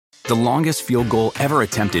The longest field goal ever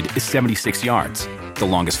attempted is 76 yards. The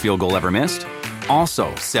longest field goal ever missed?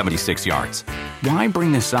 Also 76 yards. Why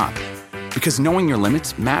bring this up? Because knowing your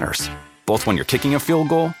limits matters, both when you're kicking a field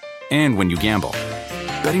goal and when you gamble.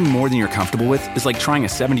 Betting more than you're comfortable with is like trying a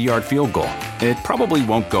 70-yard field goal. It probably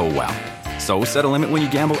won't go well. So set a limit when you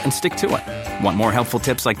gamble and stick to it. Want more helpful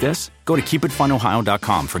tips like this? Go to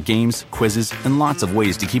keepitfunohio.com for games, quizzes, and lots of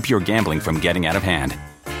ways to keep your gambling from getting out of hand.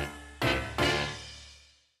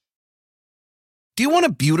 Do you want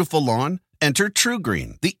a beautiful lawn? Enter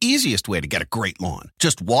TruGreen, the easiest way to get a great lawn.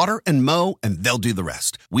 Just water and mow, and they'll do the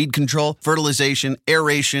rest. Weed control, fertilization,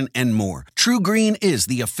 aeration, and more. TruGreen is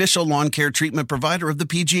the official lawn care treatment provider of the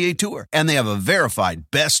PGA Tour, and they have a verified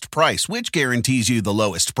best price, which guarantees you the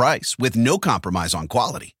lowest price with no compromise on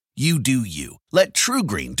quality. You do you. Let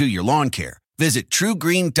TruGreen do your lawn care. Visit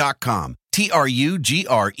TruGreen.com,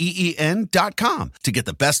 TruGreen.com, to get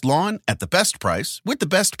the best lawn at the best price with the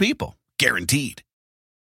best people. Guaranteed.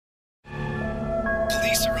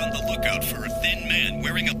 Police are on the lookout for a thin man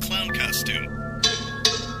wearing a clown costume.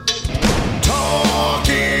 Talk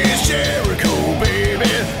is Jericho, baby.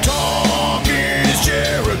 Talk is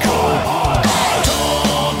Jericho.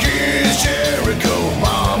 Talk is Jericho,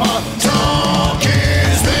 mama. Talk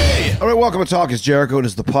is me. All right, welcome to Talk is Jericho. It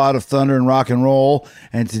is the pod of thunder and rock and roll.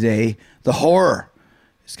 And today, the horror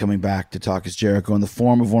is coming back to Talk is Jericho in the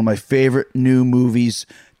form of one of my favorite new movies,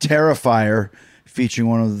 Terrifier, featuring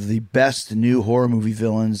one of the best new horror movie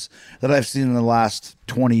villains that I've seen in the last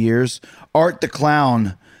 20 years, Art the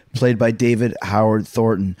Clown, played by David Howard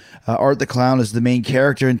Thornton. Art the Clown is the main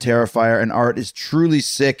character in Terrifier, and Art is truly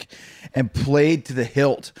sick and played to the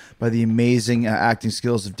hilt by the amazing acting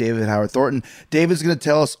skills of David Howard Thornton. David's going to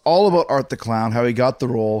tell us all about Art the Clown, how he got the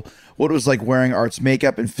role, what it was like wearing Art's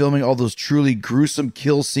makeup and filming all those truly gruesome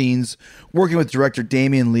kill scenes, working with director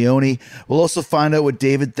Damien Leone. We'll also find out what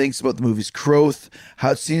David thinks about the movie's Croth, how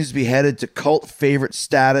it seems to be headed to cult favorite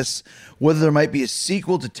status, whether there might be a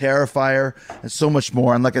sequel to Terrifier, and so much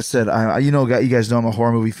more. And like I said, you guys know I'm a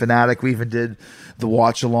horror movie fanatic. We even did the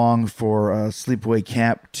watch along for Sleepaway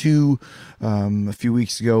Camp 2 a few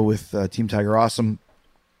weeks ago with Team Tiger Awesome.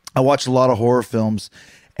 I watch a lot of horror films.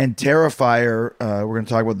 And Terrifier, we're going to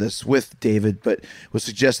talk about this with David, but it was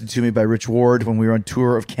suggested to me by Rich Ward when we were on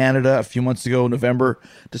tour of Canada a few months ago, November,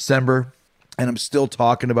 December, and I'm still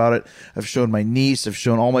talking about it. I've shown my niece, I've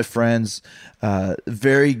shown all my friends.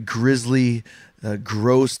 Very grisly,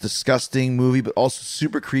 gross, disgusting movie, but also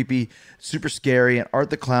super creepy, super scary. And Art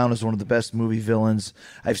the Clown is one of the best movie villains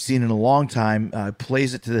I've seen in a long time.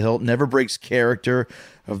 Plays it to the hilt, never breaks character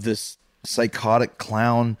of this psychotic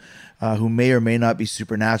clown who may or may not be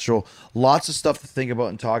supernatural. Lots of stuff to think about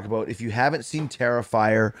and talk about. If you haven't seen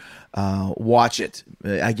Terrifier, watch it.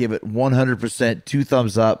 I give it 100%, 2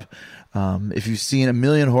 thumbs up. If you've seen a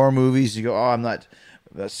million horror movies, you go, oh, I'm not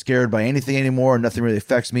scared by anything anymore. Nothing really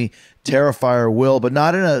affects me. Terrifier will, but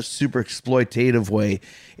not in a super exploitative way.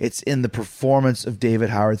 It's in the performance of David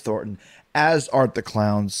Howard Thornton as Art the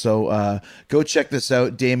Clown. So go check this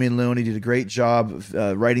out. Damien Leone did a great job of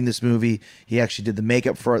writing this movie. He actually did the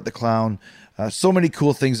makeup for Art the Clown. So many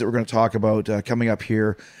cool things that we're going to talk about coming up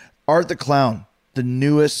here. Art the Clown, the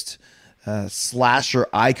newest slasher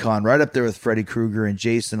icon, right up there with Freddy Krueger and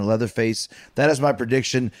Jason and Leatherface. That is my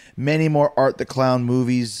prediction. Many more Art the Clown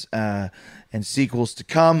movies and sequels to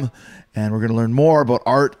come. And we're going to learn more about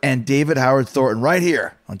Art and David Howard Thornton right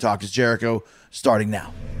here on Talk is Jericho, starting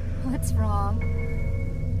now. What's wrong?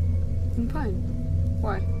 I'm fine.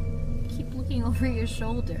 Why? Keep looking over your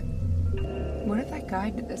shoulder. What if that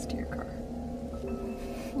guy did this to your car?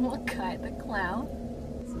 What guy? The clown?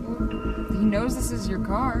 He knows this is your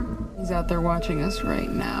car. He's out there watching us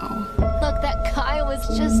right now. Look, that guy was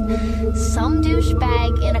just some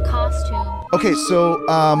douchebag in a costume. Okay, so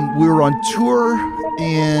we were on tour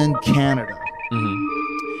in Canada.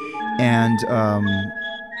 And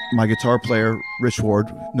my guitar player, Rich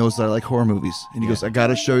Ward, knows that I like horror movies. And he goes, I got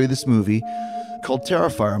to show you this movie called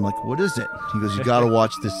Terrifier. I'm like, what is it? He goes, you got to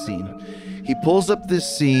watch this scene. He pulls up this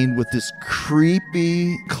scene with this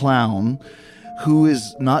creepy clown who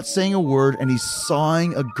is not saying a word, and he's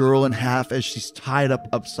sawing a girl in half as she's tied up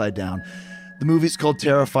upside down. The movie's called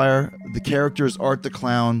Terrifier. The character is Art the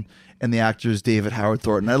Clown, and the actor is David Howard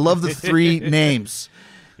Thornton. I love the 3 names.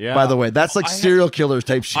 Yeah. By the way, that's like I serial killers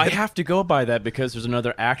type shit. I have to go by that because there's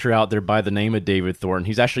another actor out there by the name of David Thornton.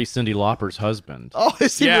 He's actually Cyndi Lauper's husband. Oh,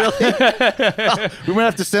 is he Yeah. really? We might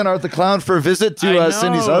have to send Art the Clown for a visit to I know.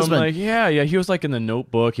 Cindy's I'm husband. like, yeah. He was like in The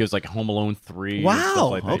Notebook. He was like Home Alone 3. and Wow,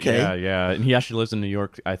 stuff like that. okay. Yeah. And he actually lives in New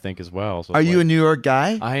York, I think, as well. So Are it's you like- a New York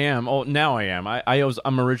guy? I am. Oh, now I am.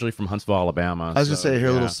 I'm originally from Huntsville, Alabama. I was gonna say, I hear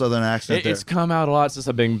a little southern accent there. It's come out a lot since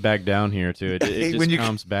I've been back down here too. It just When you-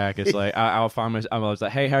 comes back. It's like I'll find I was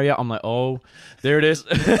like, hey, how are you? I'm like, oh, there it is.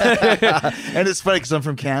 And it's funny because I'm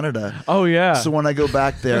from Canada. Oh yeah. So when I go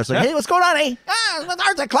back there, it's like, hey, what's going on, eh? With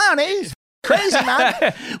Art the Clown, eh? He's crazy, man.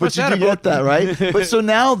 But What's you that do get about? that, right? But so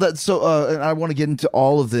now that, and I want to get into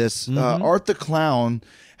all of this. Mm-hmm. Art the Clown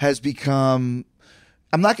has become,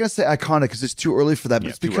 I'm not going to say iconic because it's too early for that, but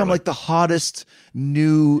it's too become early. like the hottest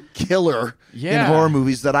new killer in Yeah. horror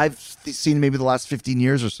movies that I've seen maybe the last 15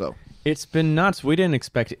 years or so. It's been nuts. We didn't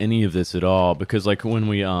expect any of this at all because, like, when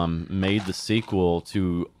we made the sequel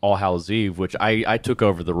to All Hallows Eve, which I took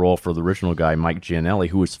over the role for the original guy, Mike Gianelli,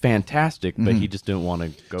 who was fantastic, but he just didn't want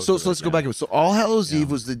to go. So through let's it go back. again. So All Hallows Eve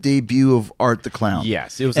was the debut of Art the Clown.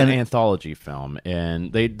 Yes, it was And- an anthology film,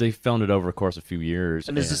 and they filmed it over the course of a few years.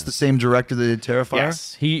 And is this the same director that did Terrifier?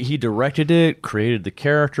 Yes, he directed it, created the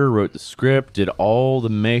character, wrote the script, did all the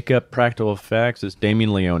makeup, practical effects. It's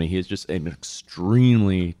Damien Leone. He is just an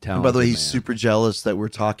extremely talented. And by the way, he's man. super jealous that we're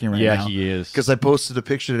talking right Yeah, now. he is. Because I posted a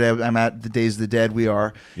picture today. I'm at the Days of the Dead. We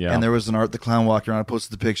are. Yeah. And there was an Art the Clown walking around. I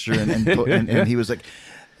posted the picture, and he was like,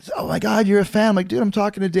 "Oh my God, you're a fan!" I'm like, dude, I'm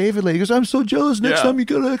talking to David. He goes, "I'm so jealous. Next Yeah. time you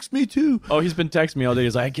gotta X me too." Oh, he's been texting me all day.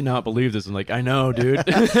 He's like, I cannot believe this. I'm like, I know, dude.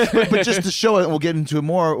 But just to show it, and we'll get into it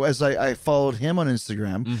more, as I followed him on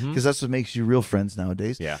Instagram, because that's what makes you real friends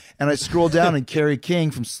nowadays. Yeah. And I scrolled down, and Carrie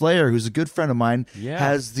King from Slayer, who's a good friend of mine, Yeah.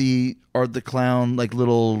 has the Art the Clown, like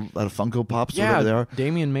little Funko Pops, or whatever they are.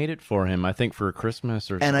 Damien made it for him, I think, for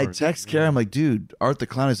Christmas or And I or- text Carrie, I'm like, dude, Art the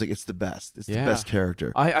Clown is like, it's the best. It's the Yeah. best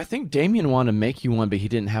character. I think Damien wanted to make you one, but he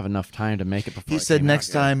didn't have enough time to make it before He it said came next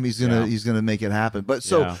out. Yeah. time he's gonna make it happen. But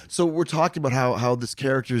Yeah. so we're talking about how this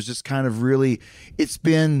character is just kind of really, it's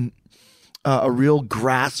been a real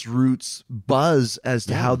grassroots buzz as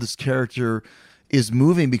to how this character is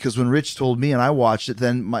moving. Because when Rich told me and I watched it,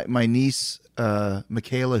 then my niece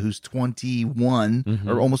Michaela, who's 21 Mm-hmm.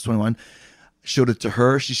 or almost 21, showed it to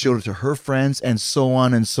her. She showed it to her friends, and so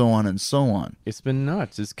on and so on and so on. It's been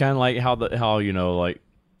nuts. It's kind of like how you know, like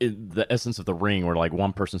the essence of The Ring, where like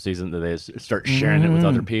one person sees it and they start sharing it with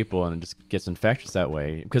other people, and it just gets infectious that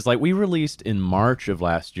way. Because like we released in March of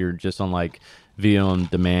last year, just on like video on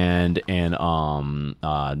demand and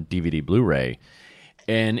DVD Blu-ray.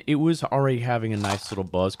 And it was already having a nice little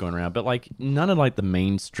buzz going around, but like none of like the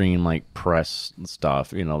mainstream like press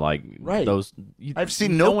stuff, you know, like Right. those. I've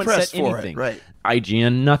seen no one press said for it, anything. right.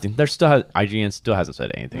 IGN, nothing. IGN still hasn't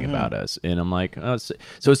said anything Mm-hmm. about us, and I'm like,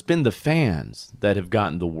 so it's been the fans that have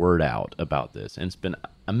gotten the word out about this, and it's been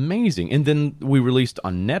amazing. And then we released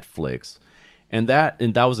on Netflix. And that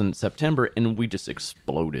was in September, and we just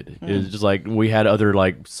exploded. It was just like we had other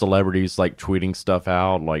like celebrities like tweeting stuff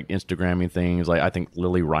out, like Instagramming things. Like I think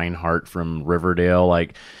Lily Reinhart from Riverdale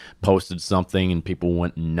like posted something, and people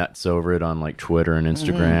went nuts over it on like Twitter and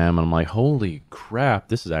Instagram. And I'm like, holy crap,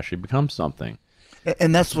 this has actually become something.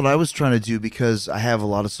 And that's what I was trying to do, because I have a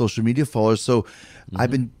lot of social media followers. So I've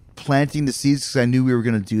been planting the seeds because I knew we were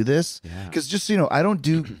going to do this. Because just so you know, I don't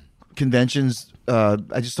do conventions.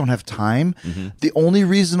 I just don't have time. The only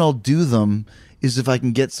reason I'll do them is if I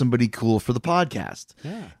can get somebody cool for the podcast.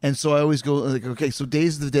 Yeah. And so I always go like, okay, so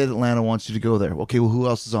Days of the Dead Atlanta wants you to go there. Okay, well, who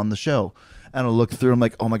else is on the show? And I'll look through. I'm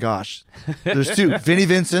like, oh my gosh, there's two: Vinnie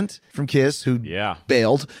Vincent from Kiss, who Yeah.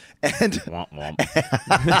 bailed, and Womp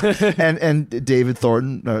womp. and David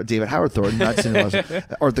Thornton, David Howard Thornton, not Cindy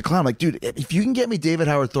or the Clown. Like, dude, if you can get me David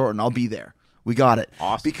Howard Thornton, I'll be there. We got it.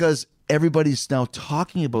 Awesome. Because everybody's now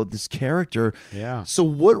talking about this character. Yeah. So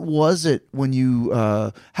what was it when you?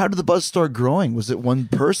 How did the buzz start growing? Was it one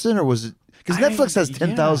person, or was it? Because Netflix has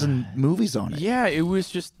 10,000 movies on it. Yeah, it was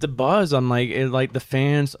just the buzz on like the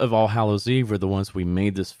fans of All Hallows Eve were the ones we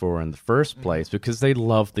made this for in the first place, because they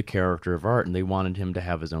loved the character of Art and they wanted him to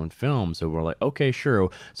have his own film. So we're like, okay, sure.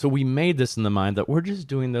 So we made this in the mind that we're just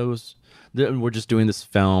doing this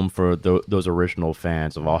film for those original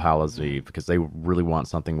fans of All Hallows Eve, because they really want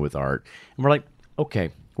something with Art. And we're like, okay,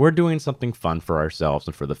 we're doing something fun for ourselves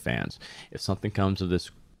and for the fans. If something comes of this,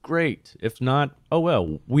 great. If not, oh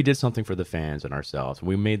well, we did something for the fans and ourselves.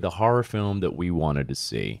 We made the horror film that we wanted to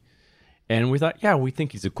see. And we thought, yeah, we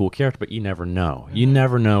think he's a cool character, but you never know. You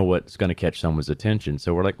never know what's going to catch someone's attention.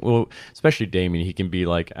 So we're like, well, especially Damien, he can be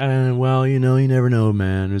like, well, you know, you never know,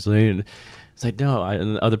 man. It's like, It's like, no,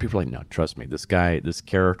 and other people are like, no, trust me, this guy, this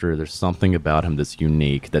character, there's something about him that's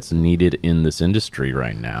unique, that's needed in this industry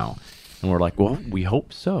right now. And we're like, well, we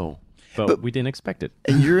hope so, but we didn't expect it.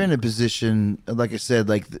 And you're in a position, like I said,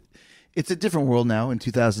 like it's a different world now in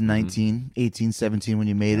 2019, 18, 17 when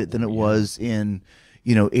you made it than it was in,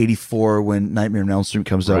 84 when Nightmare on Elm Street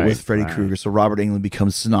comes out with Freddy Krueger. So Robert Englund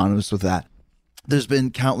becomes synonymous with that. There's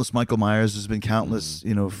been countless Michael Myers. There's been countless,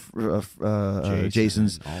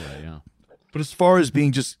 Jasons. All that, yeah. But as far as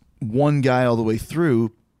being just one guy all the way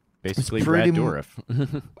through, basically it's Brad pretty Dourif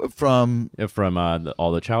from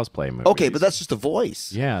all the Child's Play movies. Okay, but that's just a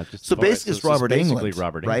voice. Yeah. So basically, it's Robert Englund,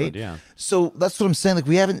 Robert Englund, right? Yeah. So that's what I'm saying. Like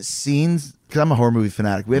we haven't seen, because I'm a horror movie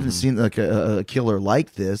fanatic. We haven't seen like a killer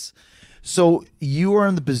like this. So you are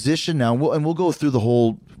in the position now, and we'll go through the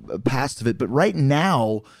whole past of it. But right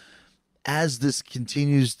now, as this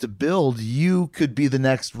continues to build, you could be the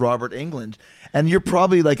next Robert Englund. And you're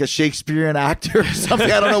probably like a Shakespearean actor or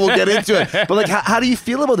something. I don't know. We'll get into it. But like, how do you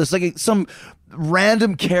feel about this? Like some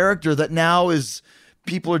random character that now is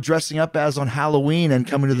people are dressing up as on Halloween and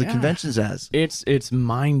coming to the conventions as. It's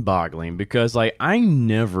mind-boggling because like I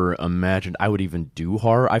never imagined I would even do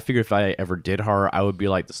horror. I figured if I ever did horror, I would be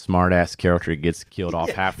like the smart-ass character that gets killed off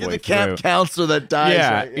halfway You're the through. camp counselor that dies.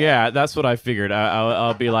 Yeah, right? yeah, that's what I figured.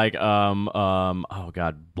 I'll be like, oh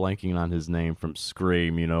god, blanking on his name from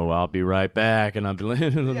Scream. I'll be right back, and I'll be like,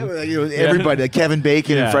 Everybody, like Kevin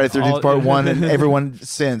Bacon in Friday the 13th Part 1 and everyone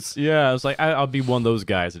since. Yeah, I was like, I'll be one of those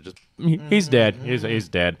guys that just he's dead. He's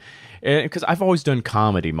dead. Because I've always done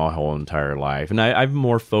comedy my whole entire life, and I'm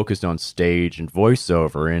more focused on stage and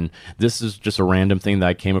voiceover. And this is just a random thing that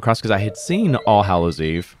I came across because I had seen All Hallows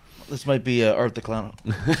Eve. This might be Art the Clown.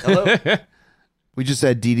 Hello. We just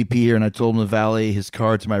had DDP here, and I told him to valet his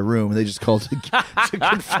car to my room, and they just called to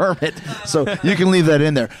confirm it. So you can leave that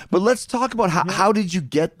in there. But let's talk about how did you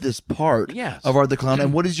get this part of Art the Clown,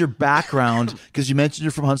 and what is your background? Because you mentioned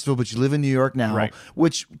you're from Huntsville, but you live in New York now, right.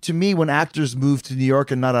 Which to me, when actors move to New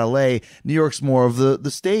York and not L.A., New York's more of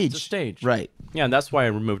the stage. The stage. Right. Yeah, and that's why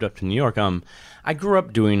I moved up to New York. I grew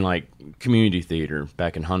up doing like community theater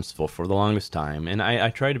back in Huntsville for the longest time, and I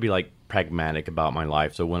tried to be like pragmatic about my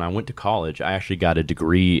life. So when I went to college, I actually got a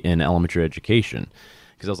degree in elementary education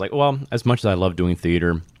because I was like, well, as much as I love doing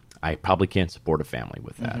theater, I probably can't support a family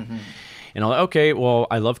with that. And I'm like, okay, well,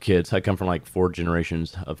 I love kids. I come from like 4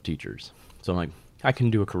 generations of teachers. So I'm like, I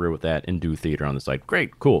can do a career with that and do theater on the side.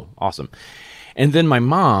 Great, cool, awesome. And then my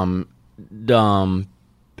mom,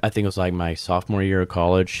 I think it was like my sophomore year of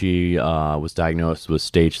college, she was diagnosed with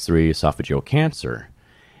stage 3 esophageal cancer.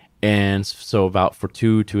 And so about for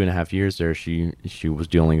 2.5 years there, she was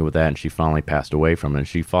dealing with that, and she finally passed away from it. And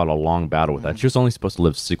she fought a long battle with that. She was only supposed to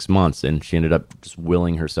live 6 months, and she ended up just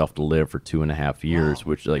willing herself to live for 2.5 years,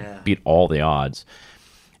 which beat all the odds.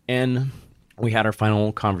 And we had our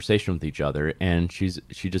final conversation with each other, and she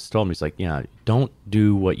just told me, she's like, yeah, don't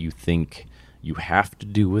do what you think you have to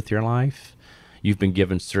do with your life. You've been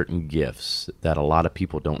given certain gifts that a lot of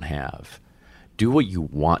people don't have. Do what you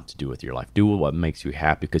want to do with your life. Do what makes you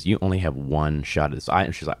happy, because you only have one shot at this.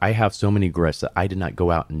 She's like, I have so many regrets that I did not go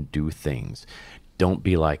out and do things. Don't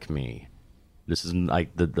be like me. This is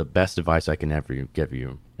like the best advice I can ever give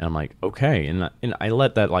you. And I'm like, okay. And I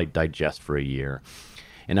let that like digest for a year.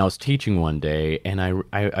 And I was teaching one day, and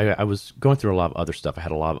I was going through a lot of other stuff. I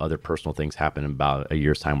had a lot of other personal things happen in about a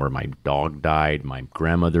year's time, where my dog died, my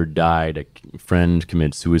grandmother died, a friend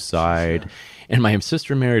committed suicide, and my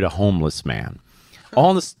sister married a homeless man.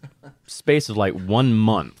 All in the space of like 1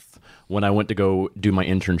 month when I went to go do my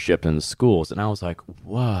internship in the schools. And I was like,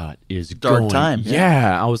 what is dark time?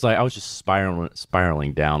 Yeah. I was just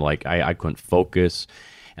spiraling down. Like I couldn't focus.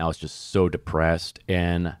 And I was just so depressed.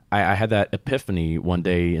 And I had that epiphany one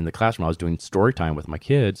day in the classroom. I was doing story time with my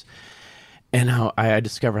kids. And I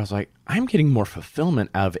discovered, I was like, I'm getting more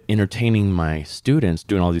fulfillment out of entertaining my students,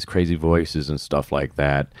 doing all these crazy voices and stuff like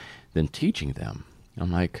that, than teaching them.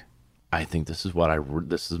 I'm like, I think this is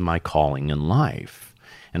this is my calling in life.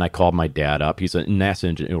 And I called my dad up. He's a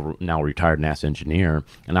now retired NASA engineer.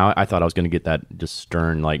 And I thought I was going to get that just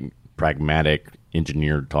stern, like pragmatic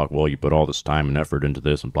engineer talk. Well, you put all this time and effort into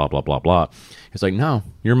this and blah, blah, blah, blah. He's like, no,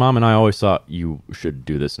 your mom and I always thought you should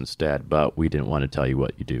do this instead, but we didn't want to tell you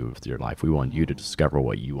what you do with your life. We wanted you to discover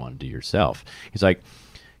what you want to do yourself. He's like,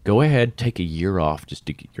 go ahead, take a year off just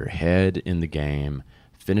to get your head in the game,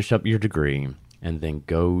 finish up your degree, and then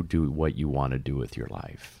go do what you want to do with your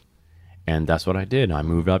life. And that's what I did. I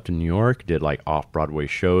moved up to New York, did like off-Broadway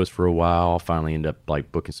shows for a while, finally ended up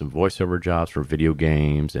like booking some voiceover jobs for video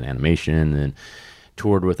games and animation. And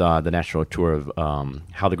toured with the national tour of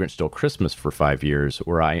How the Grinch Stole Christmas for 5 years,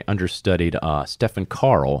 where I understudied Stephen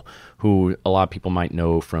Carl, who a lot of people might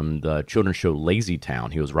know from the children's show Lazy Town.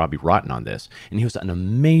 He was Robbie Rotten on this, and he was an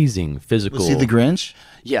amazing physical. Was he the Grinch?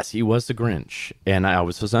 Yes, he was the Grinch, and I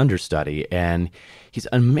was his understudy, and he's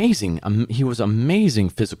amazing. He was amazing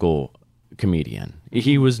physical comedian.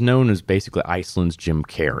 He was known as basically Iceland's Jim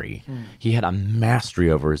Carrey. He had a mastery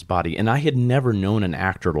over his body, and I had never known an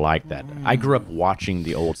actor like that. I grew up watching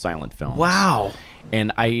the old silent films. Wow.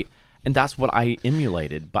 And that's what I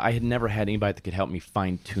emulated, but I had never had anybody that could help me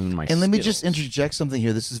fine-tune my And let me skills. just interject something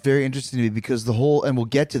here. This is very interesting to me because the whole, and we'll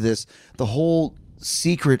get to this, the whole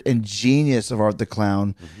secret and genius of Art the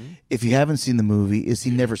Clown, if you haven't seen the movie, is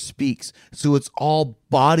he never speaks. So it's all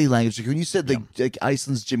body language. Like when you said like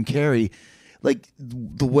Iceland's Jim Carrey, like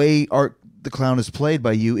the way Art the Clown is played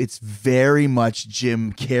by you, it's very much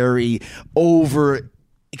Jim Carrey over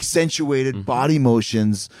accentuated body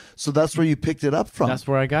motions. So that's where you picked it up from. That's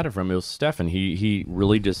where I got it from. It was Stefan. He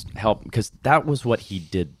really just helped because that was what he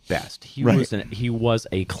did best. He was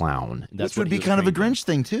a clown. That's Which would what be he was kind of a trained Grinch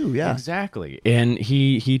thing too, yeah. Exactly. And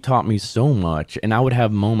he taught me so much. And I would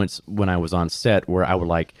have moments when I was on set where I would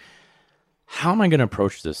like, how am I going to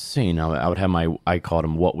approach this scene? I would have I called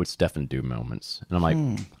them "What would Stefan do" moments, and I'm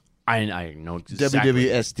like, I know exactly.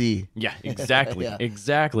 WWSD. Yeah, exactly, Yeah.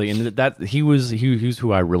 exactly. And that he was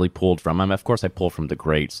who I really pulled from. I mean, of course, I pulled from the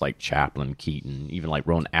greats like Chaplin, Keaton, even like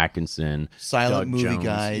Rowan Atkinson, Silent Doug movie Jones.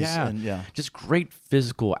 guys, yeah, and just great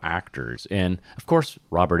physical actors, and of course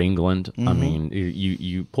Robert Englund. I mean,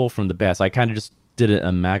 you pull from the best. I kind of just did an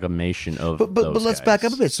amalgamation of. But those let's guys. back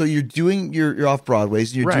up a bit. So you're off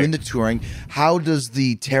Broadway's, you're doing the touring. How does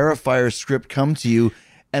the Terrifier script come to you,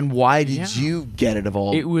 and why did you get it of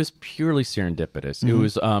all? It was purely serendipitous. It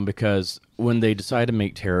was because when they decided to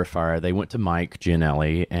make Terrifier, they went to Mike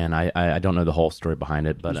Gianelli, and I don't know the whole story behind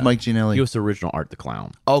it, but Who's Mike Gianelli? He was the original Art the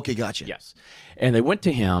Clown. Okay, gotcha. Yes. And they went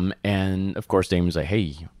to him, and of course, Damon was like,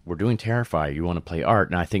 hey, we're doing Terrifier. You want to play Art?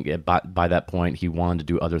 And I think by that point, he wanted to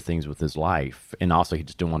do other things with his life. And also, he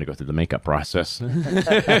just didn't want to go through the makeup process.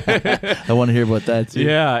 I want to hear about that too.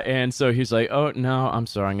 Yeah. And so he's like, oh, no, I'm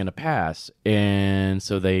sorry, I'm going to pass. And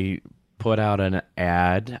so they put out an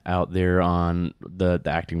ad out there on the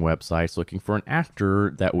acting websites looking for an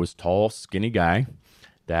actor that was tall, skinny guy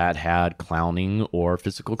that had clowning or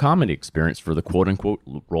physical comedy experience for the quote-unquote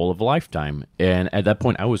role of a lifetime. And at that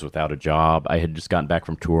point, I was without a job. I had just gotten back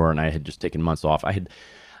from tour, and I had just taken months off. I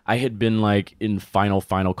had been like in final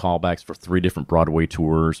callbacks for 3 different Broadway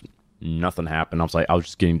tours. Nothing happened. I was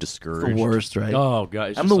just getting discouraged. The worst, right? Oh,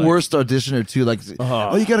 God. I'm the worst auditioner too. Like,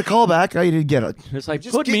 oh, you got a call back? Oh, you didn't get it. It's like,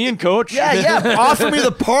 put me in, coach. Yeah. Offer me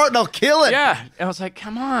the part and I'll kill it. Yeah, I was like,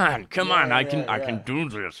 come on, I can do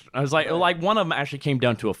this. I was like one of them actually came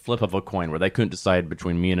down to a flip of a coin where they couldn't decide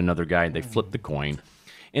between me and another guy, and they flipped the coin.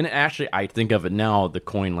 And actually, I think of it now, the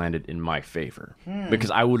coin landed in my favor because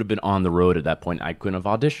I would have been on the road at that point. I couldn't have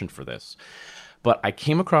auditioned for this. But I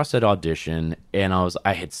came across that audition, and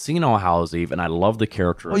I had seen All Hallows Eve, and I loved the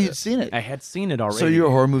character. Oh, you'd seen it? I had seen it already. So you're a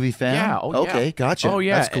horror movie fan? Yeah. Oh, yeah. Okay, gotcha. Oh,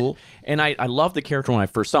 yeah. That's cool. And I loved the character when I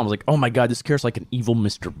first saw him. I was like, oh, my God, this character's like an evil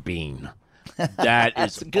Mr. Bean. That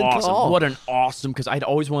is a good awesome. call. What an awesome, because I'd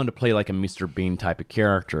always wanted to play like a Mr. Bean type of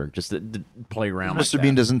character, just to play around like Mr. that.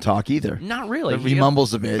 Bean doesn't talk either. Not really. He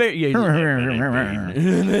mumbles a bit.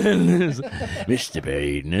 Mr.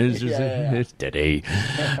 Bean, it's Daddy.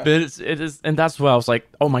 But it is, and that's why I was like,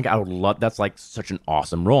 oh my God, I would love. That's like such an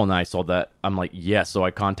awesome role. And I saw that, I'm like, yes. So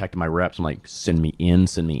I contacted my reps. I'm like, send me in.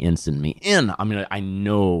 I mean, I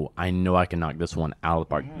know I can knock this one out of the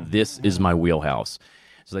park. This is my wheelhouse.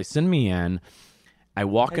 So they send me in. I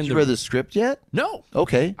walk in. Did you read the script yet? No.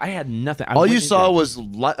 Okay. I had nothing. All you saw was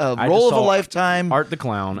role of a lifetime. Art the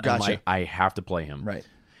Clown. Gotcha. I'm like, I have to play him. Right.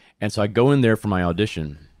 And so I go in there for my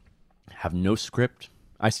audition, have no script.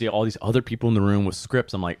 I see all these other people in the room with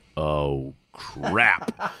scripts. I'm like, oh,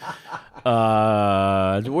 crap.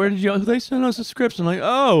 Where did they send us the scripts? I'm like,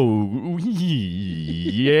 oh,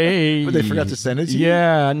 yay. But they forgot to send it to you?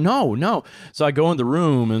 Yeah, no. So I go in the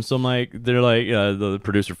room, and so I'm like, they're like, the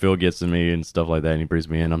producer Phil gets to me and stuff like that, and he brings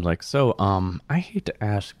me in. I'm like, so, I hate to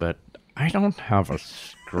ask, but I don't have a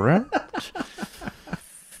script.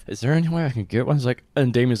 Is there any way I can get one? He's like,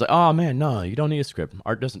 and Damien's like, oh man, no, you don't need a script.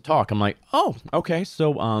 Art doesn't talk. I'm like, oh, okay,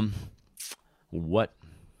 so, what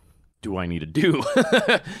do I need to do?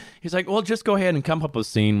 He's like, well, just go ahead and come up with a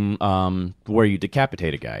scene where you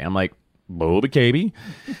decapitate a guy. I'm like, Bobby Caby.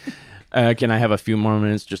 Can I have a few more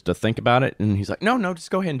minutes just to think about it? And he's like, no,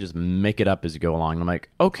 just go ahead and just make it up as you go along. And I'm like,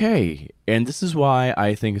 okay. And this is why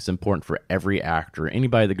I think it's important for every actor,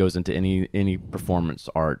 anybody that goes into any performance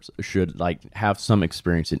arts should like have some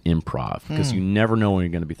experience in improv, because you never know when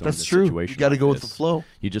you're going to be thrown in a situation. You got to like go with this. the flow.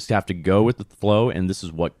 You just have to go with the flow. And this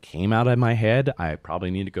is what came out of my head. I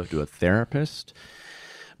probably need to go to a therapist.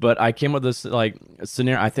 But I came with this like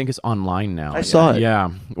scenario. I think it's online now. I saw it. Yeah,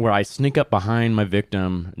 where I sneak up behind my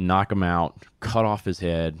victim, knock him out, cut off his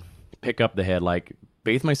head, pick up the head, like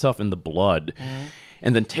bathe myself in the blood,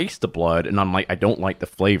 and then taste the blood. And I'm like, I don't like the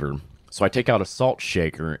flavor, so I take out a salt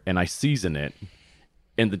shaker and I season it,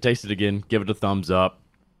 and then taste it again, give it a thumbs up,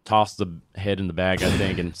 toss the head in the bag, I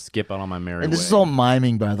think, and skip out on my merry And this way. is all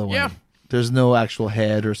miming, by the way. Yeah. There's no actual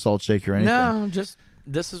head or salt shaker or anything. No, just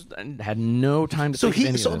this is I had no time to So think of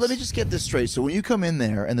any of so this. let me just get this straight. So when you come in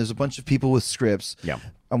there and there's a bunch of people with scripts, Yeah.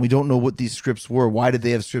 and we don't know what these scripts were. Why did they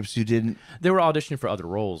have scripts you didn't? They were auditioning for other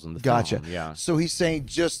roles in the Gotcha. film. Yeah. So he's saying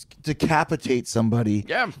just decapitate somebody.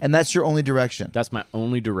 Yeah. And that's your only direction. That's my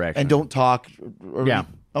only direction. And don't talk. Yeah.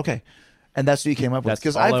 Okay. And that's what you came up with. That's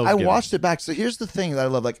Because all I was I given. watched it back. So here's the thing that I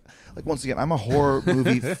love. Like once again, I'm a horror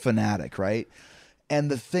movie fanatic, right? And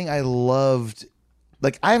the thing I loved,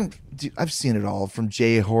 like I've seen it all from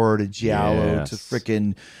J horror to giallo Yes. to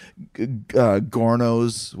frickin'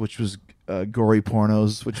 Gornos, which was gory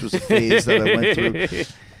pornos, which was a phase that I went through.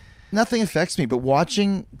 Nothing affects me, but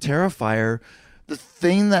watching Terrifier, the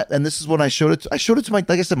thing that, and this is when I showed it to my,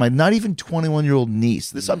 like I said, my not even 21-year-old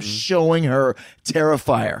niece. This I'm showing her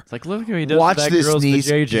Terrifier. It's like, look how he does Watch that this, girl's the niece.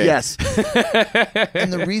 JJ. Yes.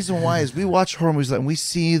 And the reason why is we watch horror movies and we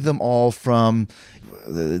see them all from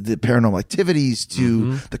the Paranormal Activities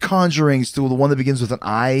to the Conjurings to the one that begins with an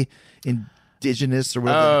I, Indigenous or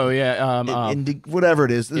whatever. Oh yeah. Whatever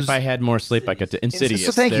it is. If I had more sleep, I could. Insidious.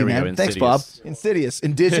 So thank There you, we go, man. Thanks, Bob. Insidious.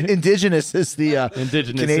 Insidious. Indigenous is the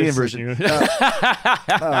Indigenous Canadian is- version. But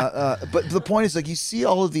the point is, like, you see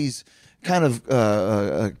all of these kind of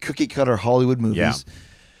cookie cutter Hollywood movies. Yeah.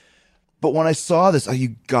 But when I saw this, you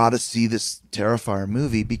got to see this Terrifier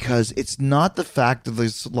movie, because it's not the fact that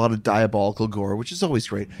there's a lot of diabolical gore, which is always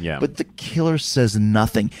great. Yeah. But the killer says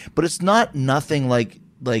nothing. But it's not nothing like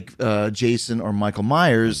Jason or Michael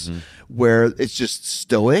Myers, where it's just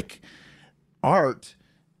stoic. Art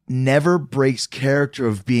never breaks character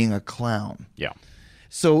of being a clown. Yeah.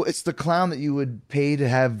 So it's the clown that you would pay to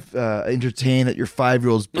have entertain at your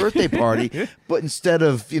 5-year-old's birthday party, but instead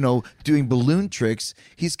of doing balloon tricks,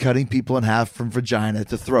 he's cutting people in half from vagina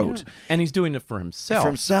to throat. And he's doing it for himself. For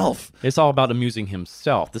himself. It's all about amusing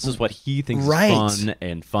himself. This is what he thinks Right. is fun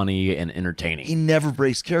and funny and entertaining. He never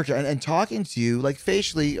breaks character. And talking to you, like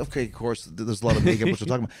facially, okay, of course, there's a lot of makeup, which we're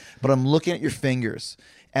talking about, but I'm looking at your fingers.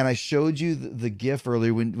 And I showed you the GIF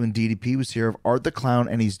earlier when DDP was here of Art the Clown,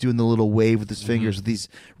 and he's doing the little wave with his fingers, with these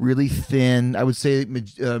really thin, I would say,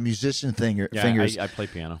 musician fingers. I play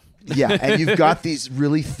piano. Yeah, and you've got these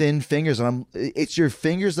really thin fingers, and it's your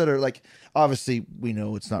fingers that are like, obviously we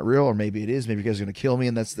know it's not real, or maybe it is. Maybe you guys are gonna kill me,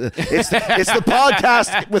 and it's the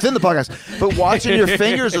podcast within the podcast. But watching your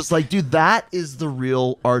fingers, it's like, dude, that is the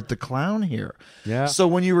real Art the Clown here. Yeah. So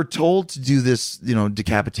when you were told to do this,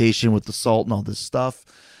 decapitation with the salt and all this stuff,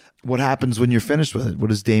 what happens when you're finished with it?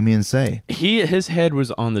 What does Damien say? His head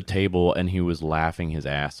was on the table and he was laughing his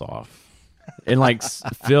ass off. And like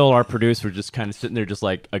Phil, our producer, just kind of sitting there just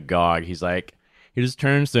like agog. He's like, he just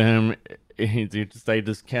turns to him. They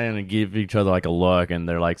just kind of give each other like a look, and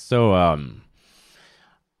they're like, so,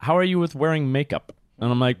 how are you with wearing makeup?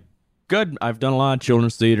 And I'm like, good. I've done a lot of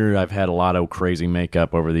children's theater. I've had a lot of crazy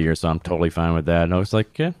makeup over the years, so I'm totally fine with that. And I was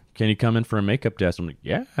like, yeah, can you come in for a makeup test? I'm like,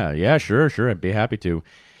 yeah, sure. I'd be happy to.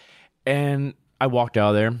 And I walked out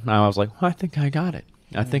of there, and I was like, well, I think I got it.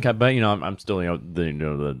 I think I bet, I'm still,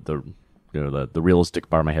 the realistic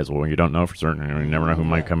part of my head is, well, you don't know for certain. You never know who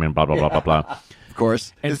might come in, blah, blah, blah, blah, blah. Of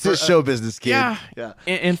course. And It's for, just show business, kid. Yeah.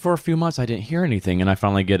 And for a few months, I didn't hear anything. And I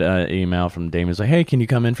finally get an email from Damien. He's like, hey, can you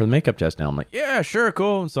come in for the makeup test now? I'm like, yeah, sure,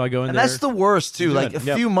 cool. And so I go in And there. that's the worst, too. Like, a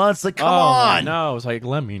Yep. few months, like, come on. No, it's like,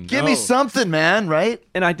 let me know. Give me something, man, right?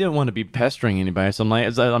 And I didn't want to be pestering anybody. So I'm like,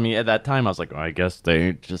 at that time, I was like, well, I guess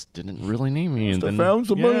they just didn't really need me. And then found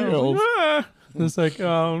somebody else. It's like,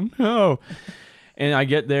 oh, no. And I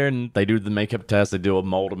get there, and they do the makeup test. They do a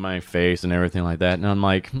mold of my face and everything like that. And I'm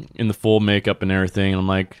like, in the full makeup and everything. And I'm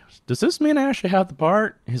like, does this mean I actually have the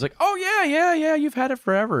part? He's like, oh, yeah, you've had it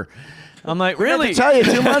forever. I'm like, really? I tell you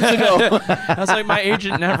 2 months ago. I was like, my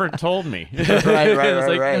agent never told me.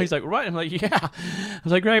 Right. He's like, what? I'm like, yeah. I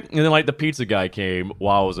was like, great. And then like the pizza guy came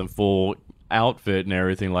while I was in full outfit and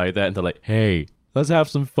everything like that. And they're like, hey, let's have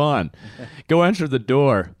some fun. Go enter the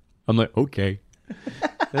door. I'm like, okay.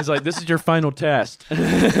 It's like, this is your final test.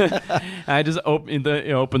 I just open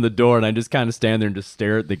the door, and I just kind of stand there and just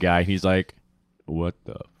stare at the guy. He's like, what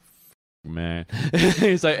the man?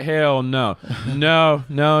 He's like, hell no. No.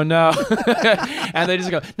 And they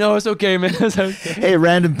just go, no, it's okay, man. It's okay. Hey,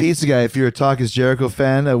 random pizza guy, if you're a Talk is Jericho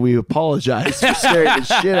fan, we apologize for scaring the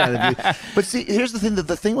shit out of you. But see, here's the thing.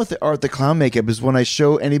 The thing with the art, the clown makeup, is when I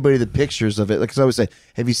show anybody the pictures of it, like, because I always say,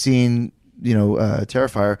 have you seen,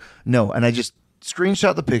 Terrifier? No. And I just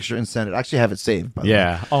screenshot the picture and send it. I actually have it saved, by the way.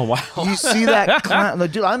 Yeah. Oh, wow. You see that clown?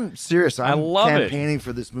 Like, dude, I'm serious. I love it. campaigning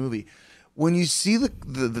for this movie. When you see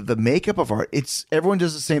the makeup of art, everyone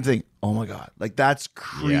does the same thing. Oh my god, like that's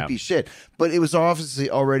creepy shit. But it was obviously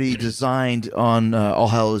already designed on All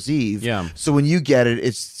Hallows Eve. Yeah. So when you get it,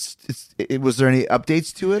 was there any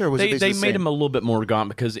updates to it, or was it they basically made him a little bit more gaunt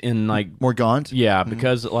because in like more gaunt? Yeah,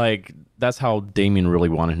 because like that's how Damien really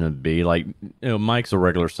wanted him to be. Like, Mike's a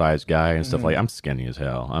regular sized guy and stuff. Like, I'm skinny as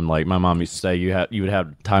hell. I'm like, my mom used to say you would have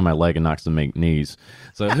to tie my leg and not to make knees.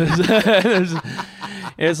 So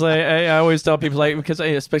it's like I always tell people, like, because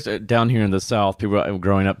especially down here in the South, people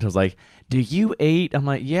growing up, it was like, do you eat? I'm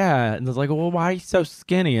like, yeah. And it's like, well, why are you so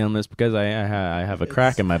skinny? And it's because I have a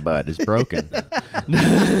crack in my butt. It's broken.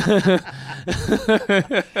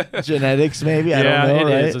 Genetics, maybe. I don't know.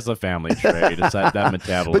 It is. It's a family trait. It's that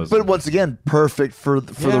metabolism. But once again, perfect for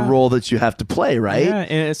the role that you have to play, right? Yeah,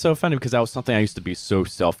 and it's so funny because that was something I used to be so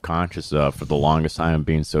self-conscious of for the longest time,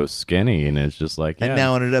 being so skinny, and it's just like, and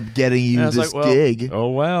now ended up getting you this gig.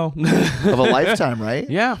 Oh well, of a lifetime, right?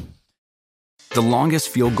 Yeah. The longest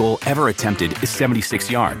field goal ever attempted is 76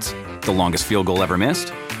 yards. The longest field goal ever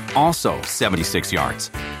missed? Also 76 yards.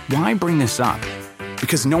 Why bring this up?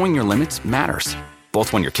 Because knowing your limits matters,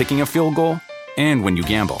 both when you're kicking a field goal and when you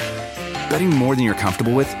gamble. Betting more than you're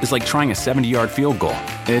comfortable with is like trying a 70-yard field goal.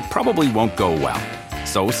 It probably won't go well.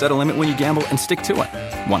 So set a limit when you gamble and stick to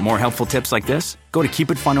it. Want more helpful tips like this? Go to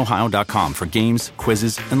keepitfunohio.com for games,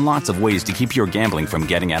 quizzes, and lots of ways to keep your gambling from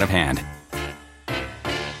getting out of hand.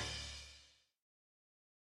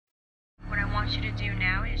 What I want you to do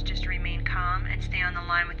now is just remain calm and stay on the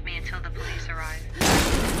line with me until the police arrive.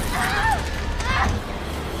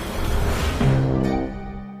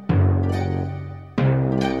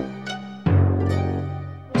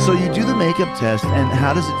 So you do the makeup test, and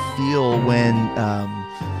how does it feel when,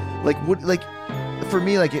 for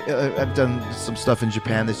me, I've done some stuff in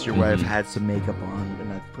Japan this year where I've had some makeup on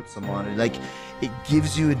and I've put some on, and it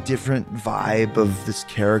gives you a different vibe of this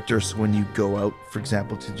character. So when you go out, for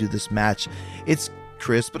example, to do this match, it's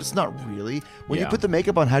crisp, but it's not really. When you put the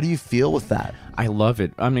makeup on, how do you feel with that? I love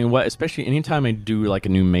it. I mean, especially anytime I do like a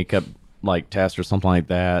new makeup test or something like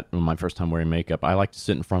that, my first time wearing makeup, I like to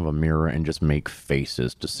sit in front of a mirror and just make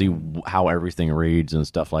faces to see how everything reads and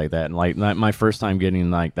stuff like that. And like my first time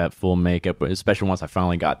getting like that full makeup, especially once I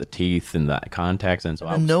finally got the teeth and the contacts, and so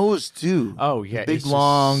the nose too. Oh yeah, big,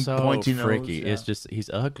 long, pointy freaky. nose. Yeah. It's just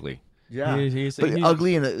he's ugly. Yeah, he's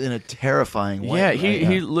ugly in a terrifying way. Yeah,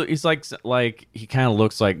 he's like he kind of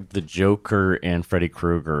looks like the Joker and Freddy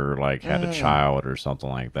Krueger had a child or something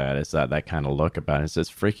like that. It's that kind of look about it. It's this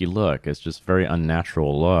freaky look. It's just very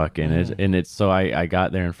unnatural look, and it's so I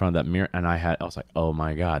got there in front of that mirror, and I was like, oh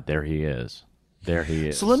my god, there he is.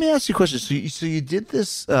 So let me ask you a question. So you did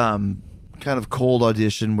this kind of cold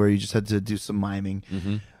audition where you just had to do some miming.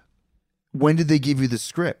 Mm-hmm. When did they give you the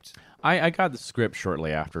script? I got the script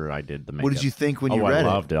shortly after I did the makeup. What did you think when you read it?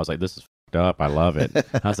 I loved it. I was like, this is fucked up. I love it.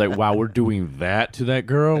 I was like, wow, we're doing that to that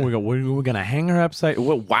girl? We're going to hang her upside?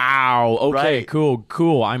 Wow. Okay, right.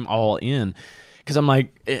 Cool. I'm all in. Because I'm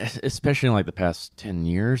like, especially in the past 10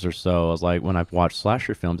 years or so, I was like, when I've watched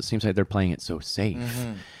slasher films, it seems like they're playing it so safe.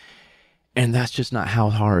 Mm-hmm. And that's just not how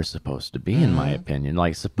horror is supposed to be, in my opinion.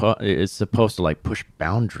 It's supposed to push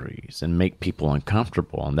boundaries and make people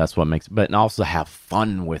uncomfortable, and that's what makes. But also have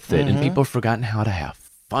fun with it. And people have forgotten how to have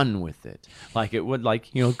fun with it. It would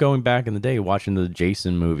going back in the day, watching the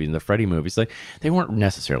Jason movies and the Freddy movies, they weren't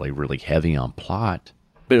necessarily really heavy on plot,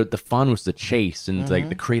 but the fun was the chase and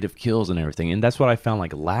the creative kills and everything. And that's what I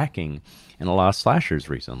found lacking in a lot of slashers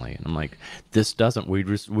recently. And I'm like, this doesn't. We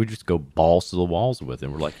just go balls to the walls with it.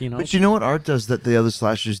 We're like, But you know what art does that the other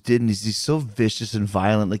slashers didn't? He's so vicious and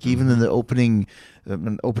violent. Even in the opening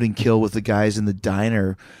kill with the guys in the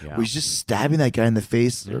diner, where he's just stabbing that guy in the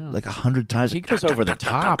face 100 times. He goes over the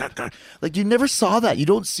top. You never saw that. You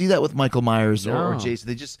don't see that with Michael Myers or Jason.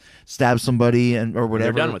 They just stab somebody or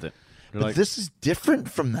whatever. They're done with it. But this is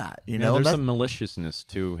different from that, there's some maliciousness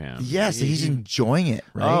to him. Yes, he's enjoying it,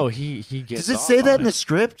 right? Oh, he gets. Does it say that in the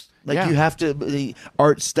script? You have to. The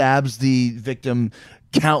art stabs the victim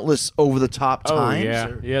countless over the top Oh times? yeah,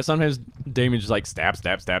 or- yeah. Sometimes Damien just like stab,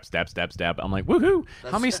 stab, stab, stab, stab, stab. I'm like, woohoo!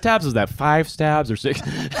 How many stabs was that? 5 stabs or 6?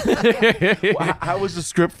 How was the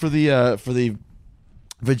script for the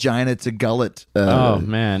vagina to gullet? Oh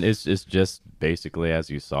man, it's just basically as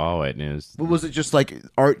you saw it, and it was. Was it just like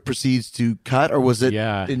Art proceeds to cut, or was it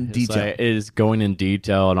in it's detail? like- it is going in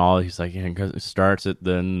detail and all. He's like, it starts at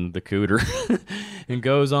then the cooter and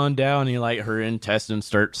goes on down. And like her intestines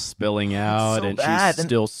start spilling out, so and bad. she's And-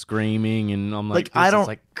 still screaming. And I'm like, I this is don't-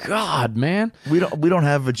 like, God, man. We don't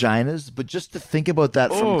have vaginas, but just to think about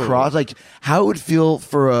that from Oh. cross, like how it would feel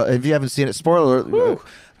for if you haven't seen it. Spoiler alert,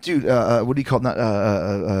 dude. What do you call it? Not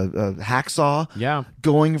hacksaw. Yeah.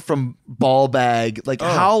 Going from ball bag. Like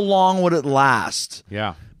how long would it last?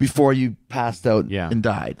 Yeah. Before you passed out Yeah. and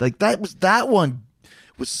died. Like that one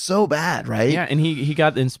was so bad, right? Yeah, and he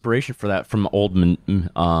got the inspiration for that from old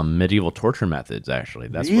medieval torture methods. Actually,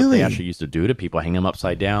 that's what Really? they actually used to do to people: hang them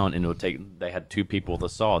upside down, and it would take. They had 2 people with a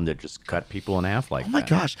saw, and they'd just cut people in half like Oh my that.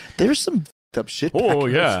 gosh, there's some up shit. back Oh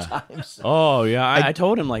in yeah. those times. Oh yeah. I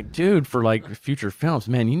told him like, dude, for like future films,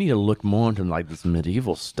 man, you need to look more into like this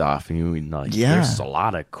medieval stuff, and you like, Yeah. there's a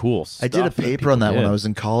lot of cool stuff. I did a that paper people on that when did. I was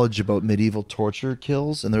in college about medieval torture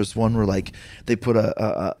kills, and there's one where like they put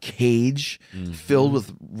a cage Mm-hmm. filled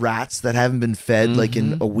with rats that haven't been fed like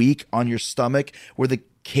in a week on your stomach, where the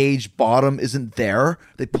cage bottom isn't there.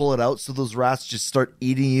 They pull it out so those rats just start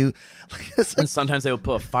eating you. It's And like sometimes they would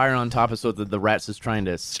put a fire on top of so that the rats is trying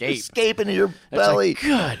to escape. escape into your It's belly. like,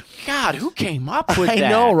 good God, who came up with I that?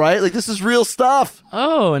 know, right? Like this is real stuff.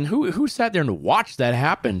 Oh, and who sat there and watched that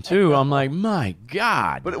happen too? I'm like, my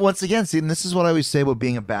God. But once again, see, and this is what I always say about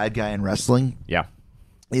being a bad guy in wrestling. Yeah.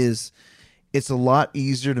 Is it's a lot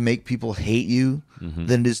easier to make people hate you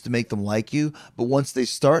than it is to make them like you. But once they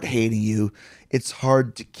start hating you, it's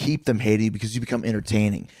hard to keep them hating you because you become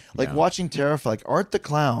entertaining. Like watching Terrify, like Art the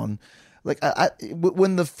Clown. Like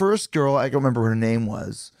when the first girl, I don't remember what her name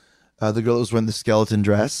was, the girl that was wearing the skeleton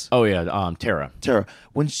dress, Oh yeah, Tara. Tara.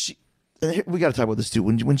 When she, we got to talk about this too.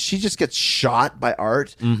 When she just gets shot by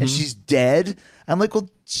Art and she's dead, I'm like, well,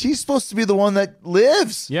 she's supposed to be the one that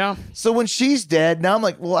lives. Yeah. So when she's dead, now I'm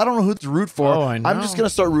like, well, I don't know who to root for. Oh, I know. I'm just gonna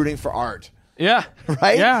start rooting for Art, Yeah.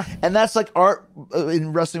 right? Yeah. And that's like Art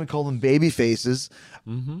in wrestling. We call them baby faces.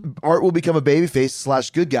 Mm-hmm. Art will become a baby face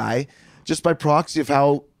 / good guy just by proxy of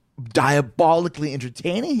how diabolically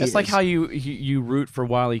entertaining he It's is. like how you root for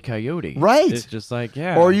Wile E. Coyote. Right. It's just like,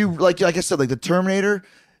 yeah. Or you like I said, like the Terminator.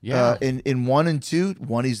 Yeah. In 1 and 2,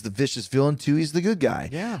 1 he's the vicious villain, 2 he's the good guy.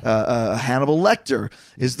 Yeah. Hannibal Lecter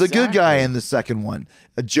is the good guy in the second one.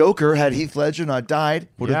 A Joker, had Heath Ledger not died,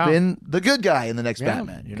 would have Yeah. been the good guy in the next Yeah,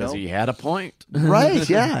 Batman. You because know, he had a point. right?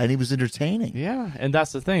 Yeah, and he was entertaining. Yeah, and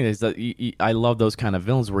that's the thing is that I love those kind of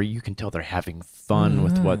villains where you can tell they're having fun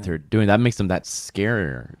with what they're doing. That makes them that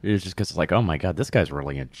scarier. It's just because it's like, oh my God, this guy's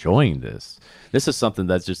really enjoying this. This is something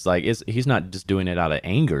that's just like he's not just doing it out of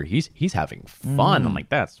anger. He's having fun. I'm like,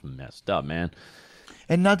 that's messed up, man.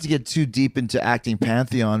 And not to get too deep into acting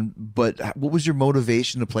pantheon, but what was your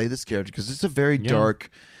motivation to play this character? Because it's a very dark,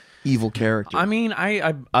 evil character. I mean,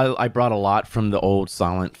 I brought a lot from the old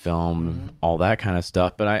silent film, all that kind of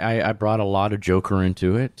stuff, but I brought a lot of Joker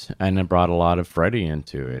into it, and I brought a lot of Freddy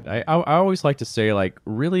into it. I always like to say, like,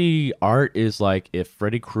 really, Art is like if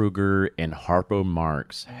Freddy Krueger and Harpo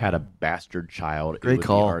Marx had a bastard child. Great it would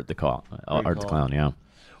call. Be Art the Clown, yeah.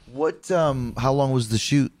 What? How long was the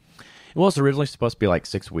shoot? Well, it's originally supposed to be like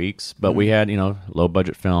 6 weeks, but we had, low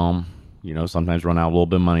budget film, sometimes run out a little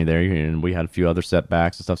bit of money there, and we had a few other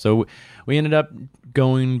setbacks and stuff. So we ended up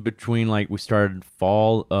going between, like, we started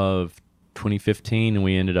fall of 2015, and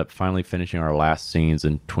we ended up finally finishing our last scenes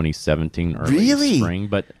in 2017, early Really? spring.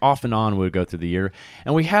 But off and on, we would go through the year.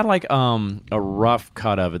 And we had, like, a rough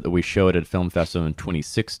cut of it that we showed at Film Festival in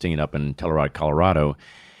 2016 up in Telluride, Colorado.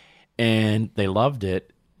 And they loved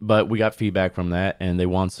it. But we got feedback from that, and they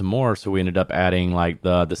want some more, so we ended up adding like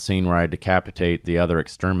the scene where I decapitate the other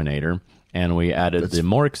exterminator, and we added the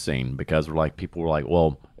morgue scene because people were like,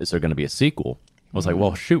 "Well, is there going to be a sequel?" I was like,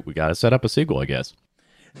 "Well, shoot, we got to set up a sequel, I guess."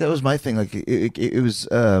 That was my thing. Like it was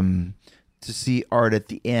to see Art at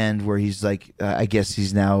the end where he's like, I guess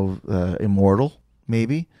he's now immortal,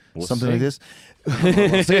 maybe something see. like this.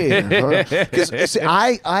 We'll see. Because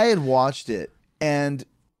I had watched it, and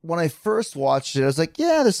when I first watched it, I was like,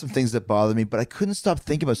 yeah, there's some things that bother me, but I couldn't stop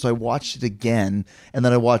thinking about it. So I watched it again, and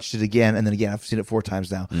then I watched it again, and then again. I've seen it 4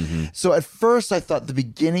 times now. So at first I thought the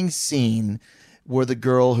beginning scene where the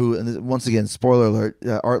girl who, and once again, spoiler alert,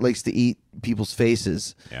 Art likes to eat people's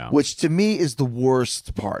faces, Yeah. which to me is the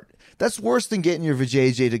worst part. That's worse than getting your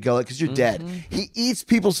vajayjay to gullet because you're dead. He eats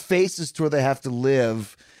people's faces to where they have to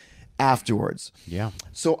live. afterwards. Yeah.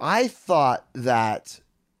 So I thought that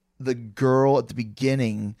the girl at the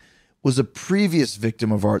beginning was a previous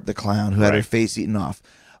victim of Art the Clown who had her Right. face eaten off.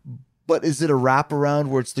 But is it a wraparound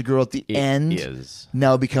where it's the girl at the end is.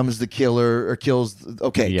 now becomes the killer or kills?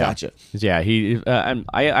 Okay, Yeah. gotcha. Yeah,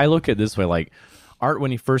 I look at it this way, like Art,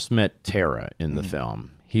 when he first met Tara in the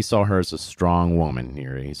film, he saw her as a strong woman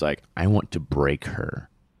here. He's like, I want to break her.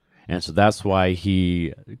 And so that's why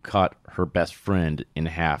he cut her best friend in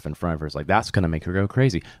half in front of her. It's like, that's going to make her go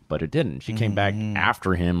crazy. But it didn't. She came back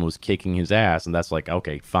after him, was kicking his ass. And that's like,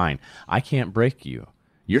 okay, fine. I can't break you.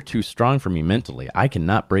 You're too strong for me mentally. I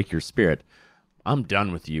cannot break your spirit. I'm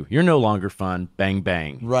done with you. You're no longer fun. Bang,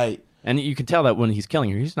 bang. Right. And you can tell that when he's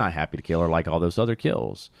killing her, he's not happy to kill her like all those other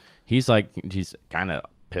kills. He's kind of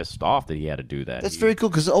pissed off that he had to do that. That's very cool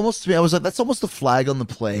because almost to me, I was like, that's almost a flag on the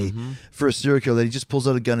play for a serial killer that he just pulls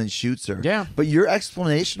out a gun and shoots her. Yeah. But your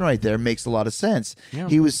explanation right there makes a lot of sense. Yeah.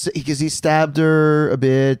 Because he stabbed her a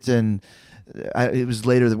bit, and it was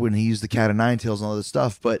later that when he used the cat of nine tails and all this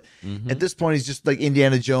stuff. But at this point, he's just like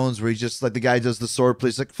Indiana Jones, where he's just like the guy does the sword play.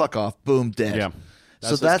 He's like, fuck off, boom, dead. Yeah. So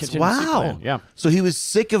his that's contingency wow. plan. Yeah. So he was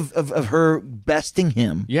sick of her besting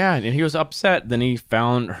him. Yeah, and he was upset. Then he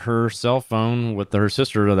found her cell phone with her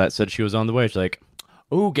sister that said she was on the way. She's like,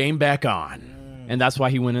 "Oh, game back on," and that's why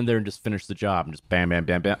he went in there and just finished the job and just bam, bam,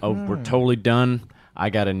 bam, bam. Oh, we're totally done. I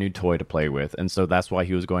got a new toy to play with, and so that's why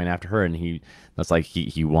he was going after her. And he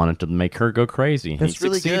wanted to make her go crazy. That's he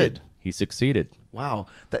really succeeded. good. He succeeded. Wow.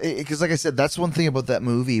 Because like I said, that's one thing about that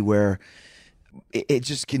movie where it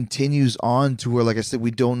just continues on to where, like I said,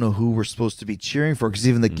 we don't know who we're supposed to be cheering for. Because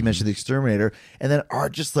even like you mentioned the Exterminator, and then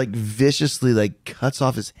Art just like viciously like cuts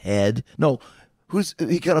off his head. No,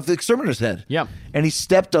 he cut off the Exterminator's head. Yeah. And he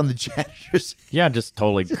stepped on the janitor's. Yeah, just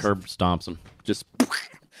totally curb stomps him. Just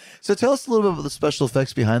So tell us a little bit about the special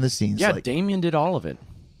effects behind the scenes. yeah. Like, Damien did all of it.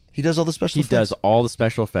 he does all the special He effects. does all the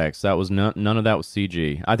special effects. That was none of that was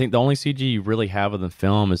CG. I think the only CG you really have of the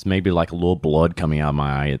film is maybe like a little blood coming out of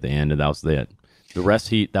my eye at the end, and that was it. The rest,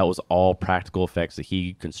 that was all practical effects that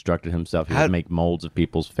he constructed himself. He would make molds of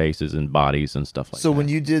people's faces and bodies and stuff like that. So when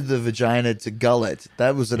you did the vagina to gullet,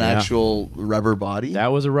 that was an actual rubber body?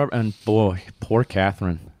 That was a rubber, and boy, poor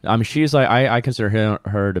Catherine. I mean, she's like, I consider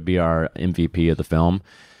her to be our MVP of the film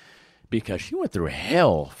because she went through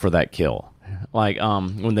hell for that kill. Like,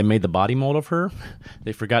 when they made the body mold of her,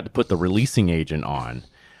 they forgot to put the releasing agent on.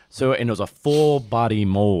 So, and it was a full body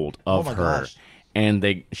mold of her. gosh.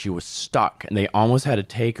 And she was stuck, and they almost had to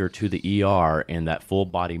take her to the ER in that full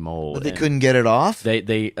body mold. But they And couldn't get it off? They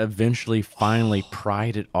eventually finally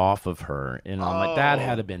pried it off of her, and I'm like, that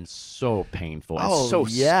had to have been so painful and Oh, so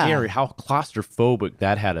yeah. scary. How claustrophobic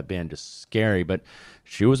that had to have been, just scary. But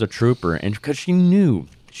she was a trooper, and because she knew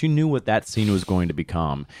what that scene was going to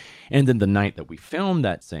become. And then the night that we filmed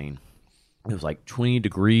that scene, it was like 20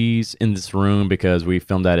 degrees in this room because we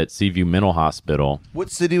filmed that at Seaview Mental Hospital What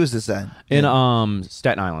city was this at? in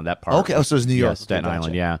Staten Island. That part. Okay, oh, so it was New York. Yeah, Okay, Staten gotcha.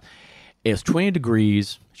 Island. Yeah, it was 20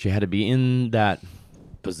 degrees. She had to be in that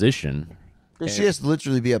position. She has to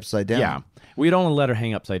literally be upside down. Yeah, we'd only let her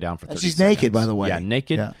hang upside down for 30 And she's seconds. naked, by the way. Yeah,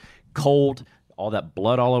 naked, Yeah. cold, all that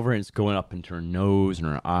blood all over, and it's going up into her nose and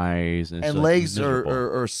her eyes, and, And so legs it's miserable.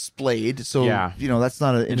 are splayed, so Yeah. that's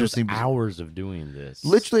not an And it was interesting. hours of doing this.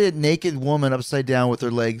 Literally a naked woman upside down with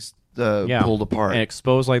her legs pulled apart. and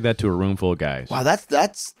exposed like that to a room full of guys. Wow, that's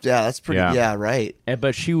pretty. Yeah. Yeah, right.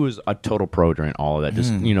 But she was a total pro during all of that.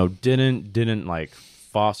 Just didn't like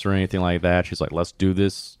fuss or anything like that. She's like, let's do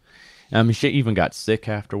this. I mean, she even got sick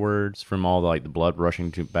afterwards from all the blood rushing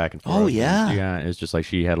back and forth. Oh, yeah. Yeah. It's just like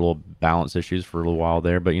she had a little balance issues for a little while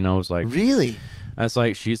there, but it's like Really? that's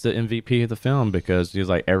like she's the MVP of the film because she's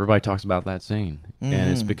like everybody talks about that scene,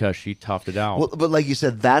 and it's because she toughed it out. Well, but like you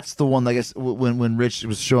said, that's the one. I guess when Rich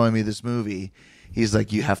was showing me this movie, he's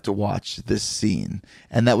like, "You have to watch this scene,"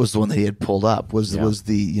 and that was the one that he had pulled up. Was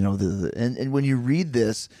the and when you read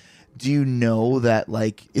this, do you know that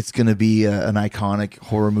like it's going to be an iconic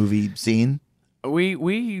horror movie scene?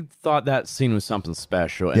 We thought that scene was something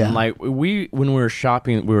special, Yeah. and like when we were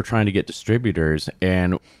shopping, we were trying to get distributors,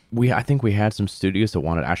 and I think we had some studios that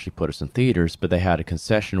wanted to actually put us in theaters, but they had a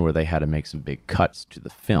concession where they had to make some big cuts to the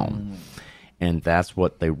film, and that's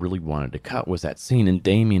what they really wanted to cut was that scene. And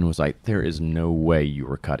Damien was like, "There is no way you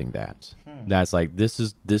were cutting that. That's like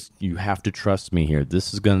this. You have to trust me here.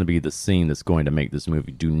 This is going to be the scene that's going to make this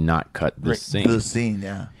movie. Do not cut this scene." The scene,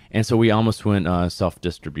 yeah. And so we almost went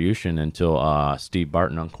self-distribution until Steve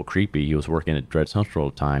Barton, Uncle Creepy, he was working at Dread Central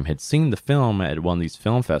at the time, had seen the film at one of these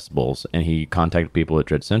film festivals, and he contacted people at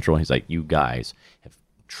Dread Central, and he's like, you guys,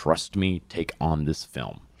 trust me, take on this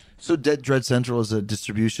film. So Dread Central is a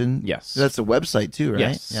distribution? Yes. That's a website too, right?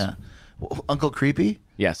 Yes. Yeah. Uncle Creepy?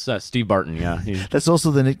 Yes, Steve Barton. Yeah, That's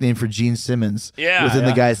also the nickname for Gene Simmons. Yeah, within yeah.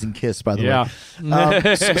 the guys in Kiss, by the way.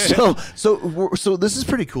 So this is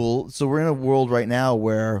pretty cool. So we're in a world right now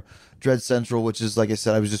where Dread Central, which is, like I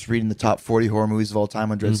said, I was just reading the top 40 horror movies of all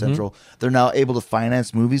time on Dread Central. They're now able to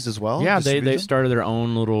finance movies as well. Yeah, distribute they them? started their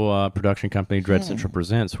own little production company, Dread Central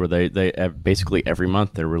Presents, where they basically every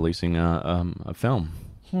month they're releasing a film.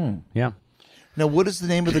 Yeah. Now, what is the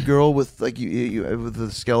name of the girl with with the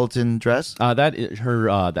skeleton dress?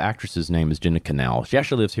 The actress's name is Jenna Canal. She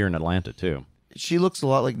actually lives here in Atlanta too. She looks a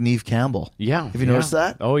lot like Neve Campbell. Yeah, Have you noticed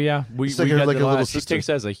that? Oh yeah, we It's like got her- like that a a lot. little She sister. takes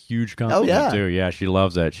that as a huge compliment yeah. too. Yeah, she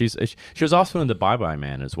loves that. She was also in the Bye Bye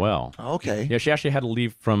Man as well. Okay. Yeah, she actually had to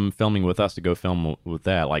leave from filming with us to go film with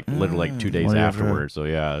that, like literally like 2 days whatever. afterwards. So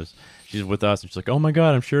yeah, she's with us, and she's like, "Oh my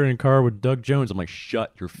god, I'm sharing a car with Doug Jones." I'm like,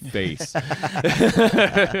 "Shut your face."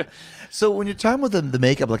 So when you're talking with the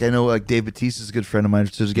makeup, like I know like Dave Bautista's a good friend of mine,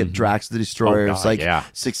 so to get Drax the Destroyer, Oh, it's God, like yeah.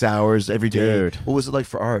 6 hours every day. Dude. What was it like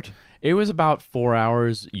for art? It was about 4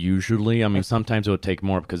 hours usually. I mean, sometimes it would take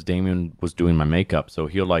more because Damien was doing my makeup, so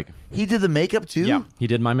he'll like. He did the makeup too? Yeah, he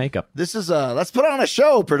did my makeup. This is let's put on a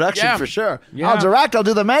show production Yeah. for sure. Yeah. I'll direct, I'll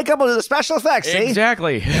do the makeup, I'll do the special effects. See?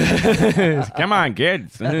 Exactly. Come on,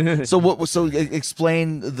 kids. So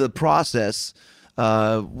explain the process.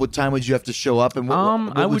 What time would you have to show up, and what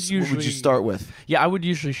I would would you usually start with? Yeah, I would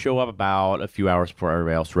usually show up about a few hours before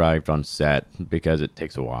everybody else arrived on set because it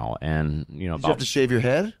takes a while, and Did you have to shave your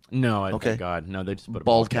head? No, Okay. thank God, no. They just put a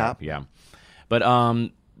Bald cap? Yeah, but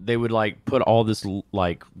they would like put all this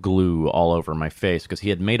like glue all over my face because he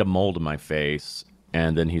had made a mold of my face.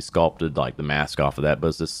 And then he sculpted like the mask off of that, but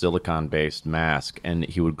it's this silicone-based mask, and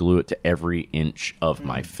he would glue it to every inch of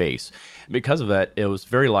my face. Because of that, it was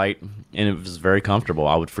very light and it was very comfortable.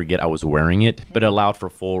 I would forget I was wearing it, but it allowed for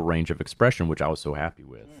full range of expression, which I was so happy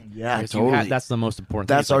with. Yeah, Because totally. that's the most important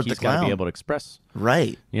That's thing. Art He's the got to Clown. be able to express.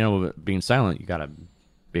 Right. You know, being silent, you got to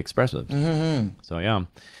be expressive. So yeah.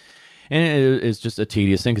 And it's just a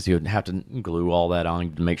tedious thing because you would have to glue all that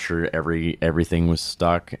on to make sure everything was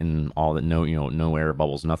stuck and all that, no air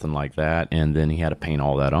bubbles, nothing like that. And then he had to paint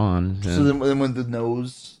all that on. So then when the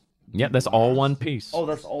nose... Yeah, that's all one piece. Oh,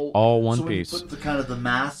 that's all... All one so when piece. you put the kind of the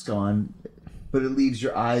mask on, but it leaves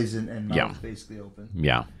your eyes and mouth Yeah. basically open.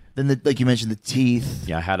 Yeah. Then, like you mentioned, the teeth.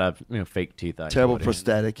 Yeah, I had a fake teeth. I Terrible put in.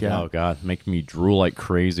 prosthetic, yeah. Oh god, making me drool like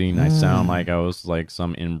crazy, and I sound like I was like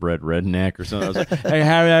some inbred redneck or something. I was like, "Hey,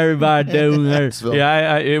 how everybody doing there?"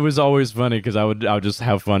 Yeah, it was always funny because I would just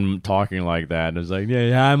have fun talking like that. And it was like,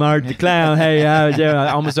 "Yeah, I'm Art the Clown. Hey, how you doing?"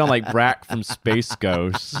 I almost sound like Brack from Space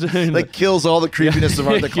Ghost. Like kills all the creepiness of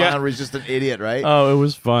Art the Clown, Yeah. where he's just an idiot, right? Oh, it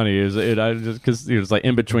was funny. I just because it was like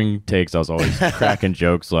in between takes, I was always cracking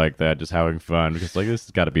jokes like that, just having fun because like this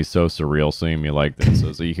has got to be so surreal seeing me like this.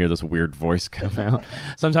 So you hear this weird voice come out.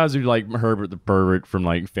 Sometimes you like Herbert the pervert from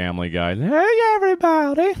like Family Guy. Hey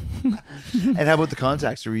everybody. And how about the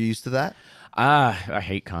contacts? Are you used to that? I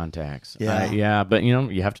hate contacts. Yeah. But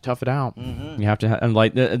you have to tough it out. You have to, and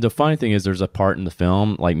like the funny thing is, there's a part in the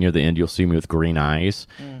film, like near the end, you'll see me with green eyes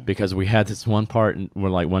because we had this one part where,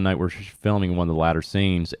 like, one night we're filming one of the latter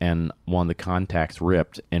scenes, and one of the contacts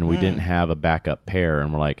ripped, and we didn't have a backup pair,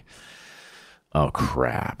 and we're like, oh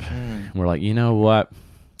crap. We're like, you know what?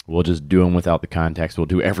 We'll just do them without the contacts. We'll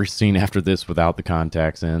do every scene after this without the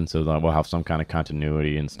contacts in, so that we'll have some kind of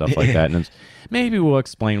continuity and stuff like that. And maybe we'll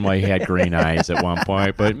explain why he had green eyes at one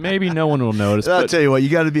point, but maybe no one will notice. I'll But tell you what, you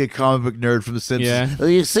got to be a comic book nerd from The Simpsons. yeah, Well,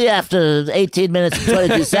 you see, after 18 minutes and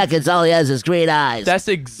 22 seconds, all he has is green eyes. that's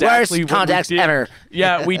exactly Worst what contacts we did. ever.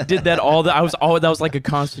 Yeah, we did that that was like a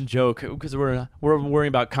constant joke because we're worrying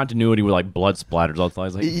about continuity with like blood splatters all the time.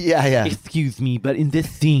 It's like, Yeah. excuse me, but in this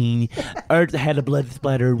scene, Art had a blood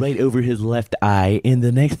splatter right over his left eye, and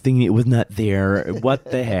the next thing it was not there. What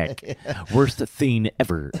the heck? Worst scene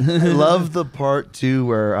ever. I love the part too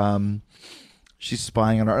where she's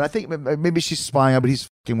spying on her. And I think maybe she's spying on, but he's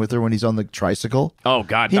fucking with her when he's on the tricycle. Oh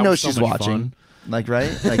God, He that knows was so she's much watching. fun. Like, right?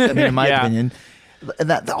 Like, I mean, in my Yeah. opinion.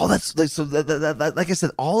 And all that's like, so that, like I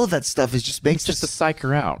said, all of that stuff is just makes It's just to this, psych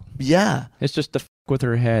her out. yeah. It's just to f with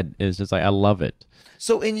her head. It's just like I love it.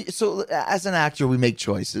 So as an actor, we make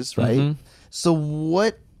choices, right? Mhm. So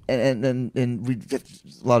what? And we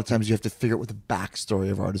a lot of times you have to figure out what the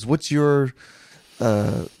backstory of art is. What's your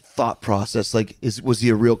thought process? Like, was he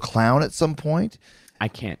a real clown at some point? I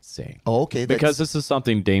can't say. Oh, okay. Because this is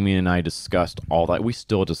something Damien and I discussed all that. We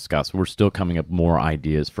still discuss. We're still coming up more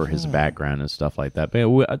ideas for his background and stuff like that.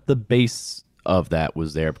 But the base of that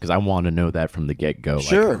was there because I want to know that from the get-go.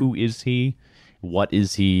 Sure. Like, who is he? what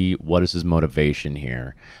is his motivation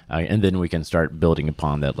here, and then we can start building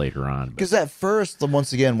upon that later on. Because at first,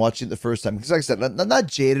 once again, watching it the first time, because like I said, I'm not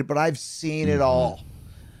jaded, but I've seen it all.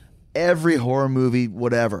 Every horror movie,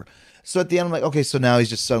 whatever. So at the end, I'm like, okay, so now he's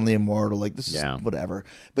just suddenly immortal. Like, this is whatever.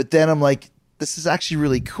 But then I'm like, this is actually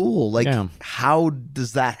really cool. Like, how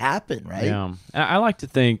does that happen, right? Yeah. I like to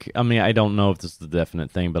think, I mean, I don't know if this is the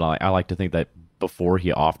definite thing, but I like to think that before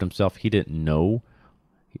he offed himself, he didn't know.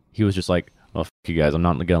 He was just like, well, f you guys, I'm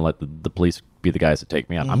not going to let the police be the guys that take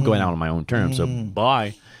me out. I'm going out on my own terms, so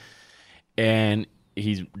bye. And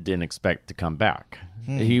he didn't expect to come back.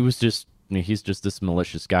 He was just, he's just this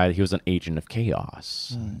malicious guy. He was an agent of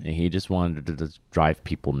chaos. And he just wanted to just drive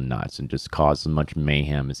people nuts and just cause as much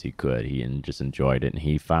mayhem as he could. He just enjoyed it. And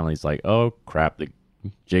he finally's like, oh, crap, the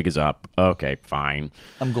jig is up. Okay, fine.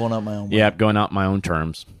 I'm going out my own way. Yeah, going out my own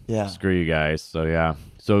terms. Yeah. Screw you guys. So, yeah.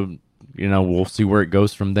 So, you know, we'll see where it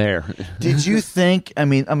goes from there. Did you think, I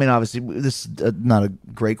mean, obviously, this is not a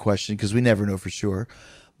great question because we never know for sure.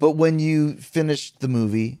 But when you finish the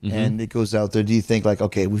movie and it goes out there, do you think like,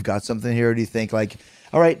 okay, we've got something here? Or do you think like,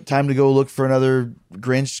 all right, time to go look for another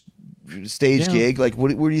Grinch stage gig? Like,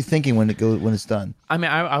 what are you thinking when it's done? I mean,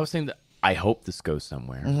 I was thinking that I hope this goes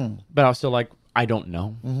somewhere, but I was still like, I don't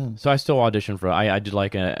know. So I still auditioned for. I did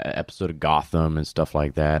like an episode of Gotham and stuff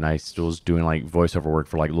like that, and I still was doing like voiceover work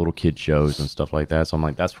for like little kid shows and stuff like that. So I'm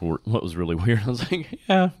like, that's what was really weird. I was like,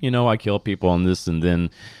 yeah, you know, I kill people on this, and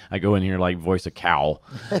then I go in here like voice a cow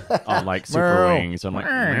on like Super Wings. I'm like,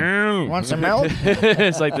 want some milk?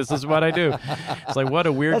 It's like this is what I do. It's like what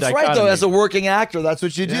a weird. That's dichotomy. right, though. As a working actor, that's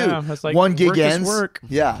what you do. Yeah, it's like one gig work ends. Is work.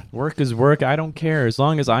 Yeah, work is work. I don't care as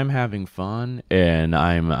long as I'm having fun and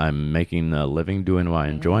I'm making a living doing what I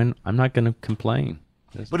enjoy. I'm not going to complain.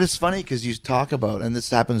 But it's funny because you talk about, and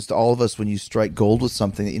this happens to all of us when you strike gold with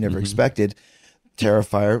something that you never expected.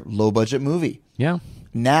 Terrifier, low budget movie. Yeah.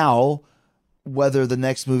 Now, whether the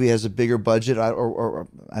next movie has a bigger budget, or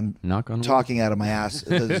I'm talking out of my ass,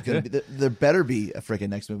 there's gonna be, there better be a freaking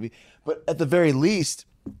next movie. But at the very least,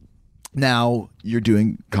 now you're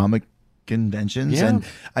doing comic conventions, and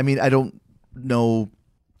I mean, I don't know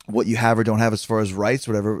what you have or don't have as far as rights,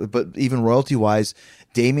 whatever. But even royalty wise,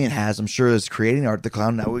 Damien has, I'm sure, is creating Art the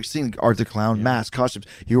Clown. Now we're seeing Art the Clown mask, costumes.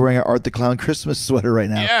 You're wearing an Art the Clown Christmas sweater right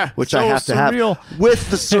now, which I have to have with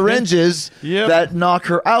the syringes that knock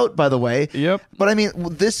her out, by the way. But I mean,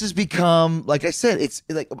 this has become, like I said, it's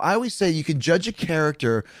like I always say, you can judge a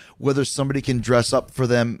character whether somebody can dress up for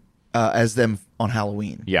them as them on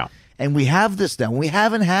Halloween. And we have this now. We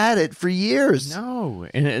haven't had it for years. No,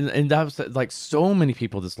 and that was like so many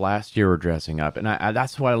people this last year were dressing up, and I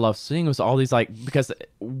that's what I love seeing was all these like, because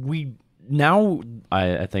we now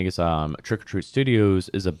I think it's Trick or Treat Studios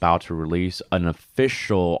is about to release an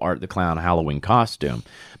official Art the Clown Halloween costume,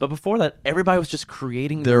 but before that everybody was just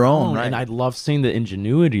creating their own, right? And I love seeing the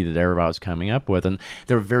ingenuity that everybody was coming up with, and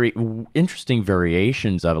there were very interesting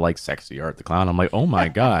variations of it, like sexy Art the Clown. I'm like, oh my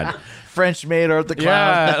god. French made Art the Clown.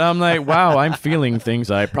 Yeah, and I'm like, wow, I'm feeling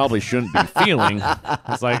things I probably shouldn't be feeling.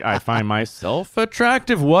 It's like, I find myself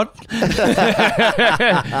attractive. What?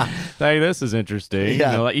 Like, this is interesting.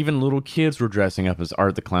 Yeah. You know, like, even little kids were dressing up as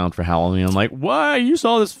Art the Clown for Halloween. I'm like, why? You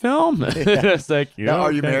saw this film? It's like, now,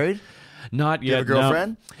 are you married? Not yet. You have a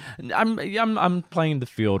girlfriend? No. I'm playing the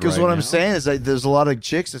field because right what now. I'm saying is that there's a lot of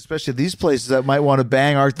chicks, especially these places, that might want to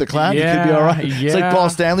bang Art the Clown. You could be all right. It's like Paul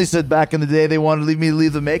Stanley said back in the day, they wanted me to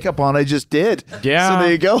leave the makeup on. I just did. Yeah. So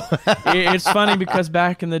there you go. It's funny because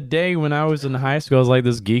back in the day when I was in high school, I was like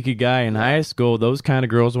this geeky guy in high school. Those kind of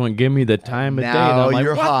girls wouldn't give me the time of day. Now I'm like,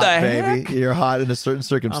 you're what hot, the baby. heck? You're hot in a certain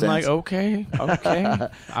circumstance. I'm like, okay.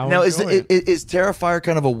 Now, is Terrifier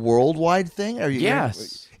kind of a worldwide thing? Are you?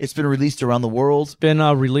 Yes. It's been released around the world. It's been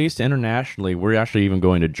released internationally. We're actually even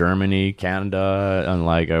going to Germany, Canada, and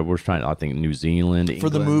like we're trying. I think New Zealand, for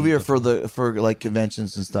England. the movie or for like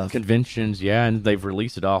conventions and stuff. Conventions, yeah, and they've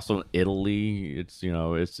released it also in Italy. It's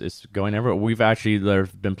it's going everywhere. We've actually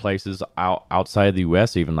there've been places outside the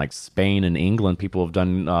U.S., even like Spain and England. People have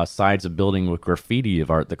done sides of building with graffiti of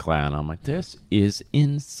Art the Clown. I'm like, this is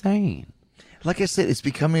insane. Like I said, it's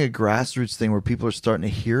becoming a grassroots thing where people are starting to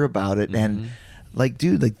hear about it and. Like,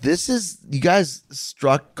 dude, like this is, you guys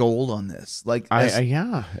struck gold on this. Like,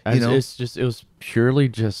 it was purely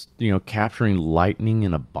just capturing lightning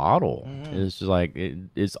in a bottle. It's just like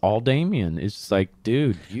it's all Damien. It's just like,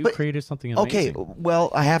 dude, you created something amazing. Okay,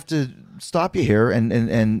 well, I have to stop you here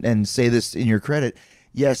and say this in your credit.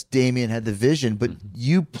 Yes, Damien had the vision, but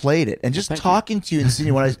you played it. And just talking to you and seeing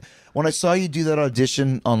you when I saw you do that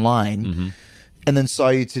audition online, and then saw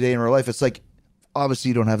you today in real life, it's like. Obviously,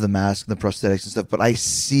 you don't have the mask and the prosthetics and stuff, but I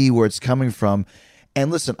see where it's coming from.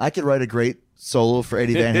 And listen, I could write a great solo for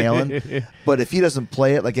Eddie Van Halen. But if he doesn't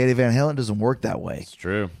play it like Eddie Van Halen, it doesn't work that way. It's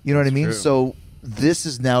true. You know what I It's mean? true. So this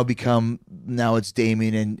has now become, now it's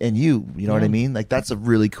Damien and you know what I mean? Like that's a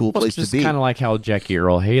really cool Well, place it's to just be. kind of like how Jackie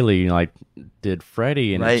Earl Haley did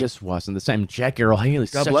Freddie, and Right. it just wasn't the same. Jackie Earl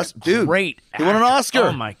Haley's God such bless a dude. great He won an actor. Oscar.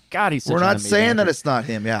 Oh my God, he's such We're an not amazing saying that actor. it's not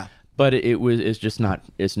him, yeah. But it's just not,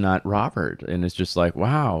 it's not Robert. And it's just like,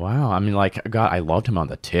 wow. I mean, like, God, I loved him on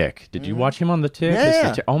The Tick. Did you watch him on The Tick? Mm-hmm. Yeah.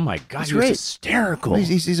 It's such oh my God, He's he was great. hysterical.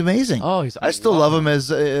 He's amazing. Oh, I still love him as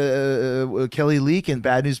Kelly Leak in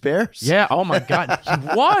Bad News Bears. Yeah, oh my God,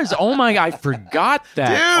 he was. Oh my God, I forgot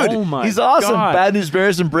that. Dude, oh my he's awesome. God. Bad News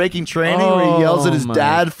Bears and Breaking Training, where he yells at his my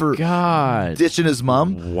dad for God. ditching his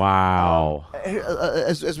mom. Wow.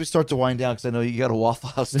 As we start to wind down, because I know you got a Waffle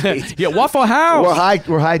House date. Yeah, Waffle House.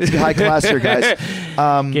 We're high class here, guys.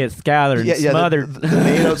 Get scattered and smothered. The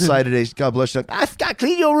maid outside today, God bless you. I've got to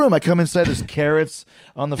clean your room. I come inside, there's carrots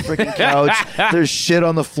on the freaking couch. There's shit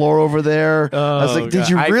on the floor over there. I was like, did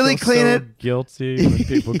you really clean it? Guilty when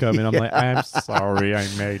people come in. I'm like, I'm sorry, I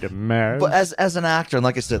made a mess. But as an actor, and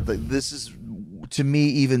like I said, like, this is to me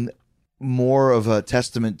even more of a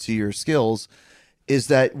testament to your skills, is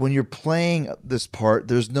that when you're playing this part,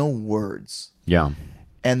 there's no words. Yeah.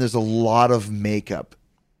 And there's a lot of makeup.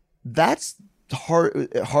 That's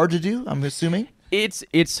hard to do, I'm assuming.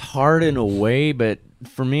 It's hard in a way, but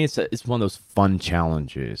for me, it's one of those fun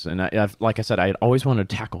challenges. And like I said, I always wanted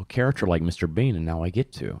to tackle a character like Mr. Bean, and now I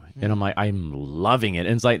get to. And I'm like, I'm loving it.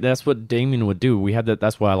 And it's like that's what Damien would do. We had that.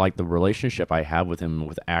 That's why I like the relationship I have with him,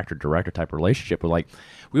 with actor director type relationship. Where like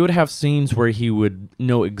we would have scenes where he would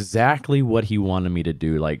know exactly what he wanted me to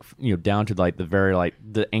do, like down to like the very like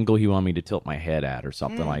the angle he wanted me to tilt my head at or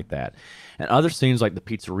something like that. And other scenes like the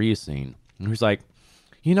pizzeria scene, and he's like,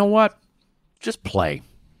 you know what? Just play.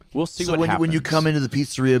 We'll see so what happens. when you come into the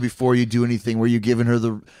pizzeria before you do anything, were you giving her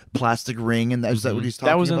the plastic ring, and is that what he's talking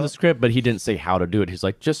about? That was in the script, but he didn't say how to do it. He's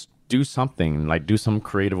like, just do something, like do some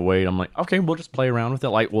creative way. I'm like, okay, we'll just play around with it.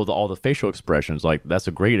 Like, well, all the facial expressions, like that's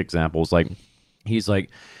a great example. It's like, he's like,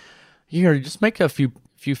 here, just make a few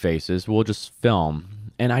faces. We'll just film.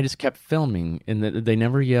 And I just kept filming, and they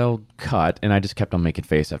never yelled cut, and I just kept on making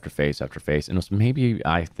face after face after face. And it was maybe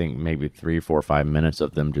 3, 4, 5 minutes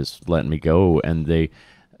of them just letting me go, and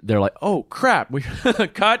they're like, oh crap, we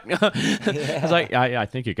cut. I was like, I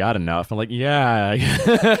think you got enough. I'm like, yeah.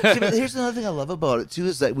 See, but here's another thing I love about it too,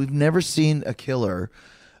 is that we've never seen a killer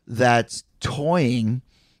that's toying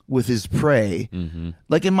with his prey.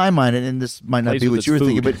 Like in my mind, and this might not Plays be with what you were his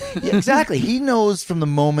thinking, food. but yeah, exactly. He knows from the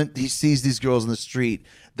moment he sees these girls in the street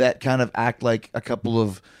that kind of act like a couple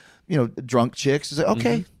of, drunk chicks. He's like,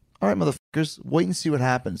 okay, all right, motherfuckers, wait and see what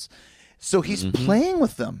happens. So he's playing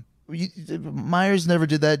with them. Myers never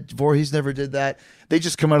did that. Voorhees never did that. They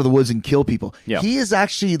just come out of the woods and kill people. Yeah. He is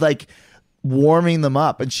actually like warming them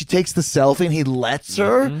up, and she takes the selfie and he lets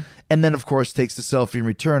her, and then of course takes the selfie in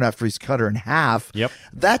return after he's cut her in half. Yep.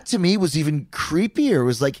 That to me was even creepier. It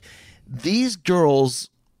was like these girls,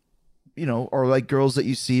 are like girls that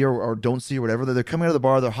you see or don't see or whatever. They're coming out of the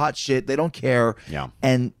bar, they're hot shit, they don't care. Yeah.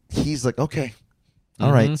 And he's like, okay,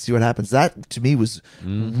 all right, see what happens. That to me was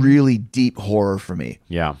really deep horror for me.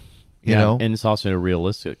 Yeah. You know? And it's also a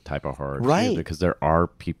realistic type of horror, too, Right. because there are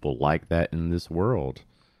people like that in this world.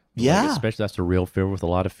 Yeah. Like, especially that's a real fear with a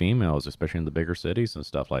lot of females, especially in the bigger cities and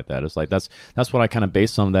stuff like that. It's like that's what I kind of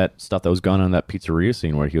based some of that stuff that was going on in that pizzeria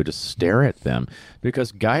scene, where he would just stare at them,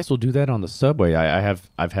 because guys will do that on the subway.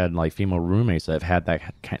 I've had like female roommates that have had that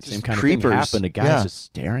same kind of thing creepers. happen to guys Yeah. just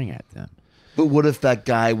staring at them. But what if that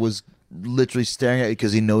guy was literally staring at you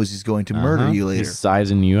because he knows he's going to murder you later? He's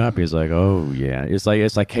sizing you up. He's like, oh yeah. It's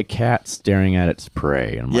like a cat staring at its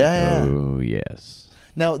prey. And I'm Yeah. like, oh yes.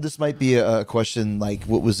 Now, this might be a question like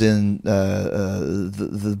what was in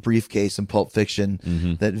the briefcase in Pulp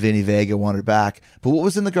Fiction that Vinny Vega wanted back, but what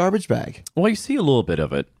was in the garbage bag? Well, you see a little bit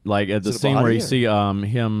of it, like at the it a scene where body, you or- see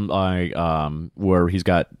him like where he's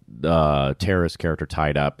got Tara's character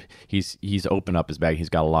tied up. He's opened up his bag. He's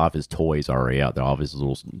got a lot of his toys already out there, all of his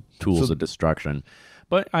little tools of destruction.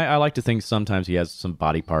 But I like to think sometimes he has some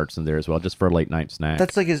body parts in there as well, just for a late night snack.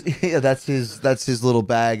 That's like that's his little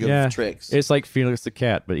bag of tricks. It's like Felix the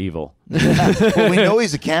Cat, but evil. Well, we know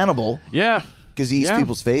he's a cannibal Yeah. because he eats Yeah.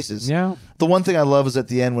 people's faces. Yeah. The one thing I love is at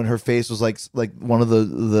the end when her face was like one of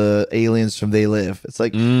the aliens from They Live. It's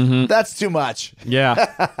like that's too much. Yeah.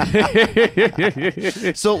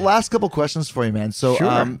 So last couple questions for you, man. So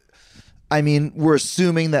Sure. I mean, we're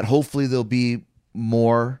assuming that hopefully there'll be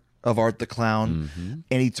more of Art the Clown,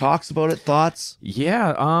 and he talks about it. Thoughts?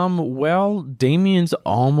 Yeah, well, Damien's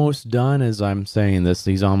almost done as I'm saying this.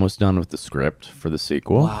 He's almost done with the script for the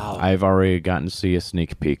sequel. Wow. I've already gotten to see a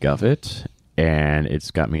sneak peek of it, and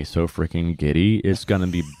it's got me so freaking giddy. It's gonna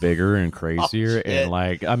be bigger and crazier, and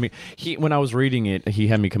like, I mean, when I was reading it, he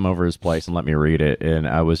had me come over his place and let me read it, and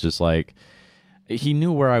I was just like, he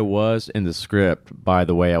knew where I was in the script by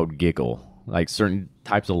the way I would giggle, like certain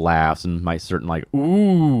types of laughs and my certain like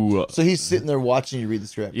ooh. So he's sitting there watching you read the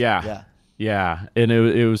script. Yeah, and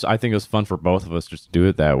it was. I think it was fun for both of us just to do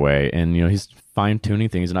it that way. And he's fine tuning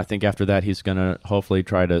things, and I think after that he's gonna hopefully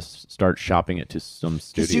try to start shopping it to some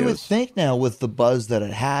studios. Because you would think now with the buzz that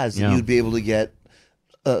it has, that you'd be able to get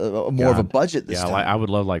more of a budget this time. I would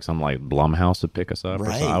love like some like Blumhouse to pick us up. Right.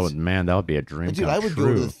 Or something. I would, man, that would be a dream. Dude, come I would true.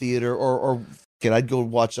 go to the theater or I'd go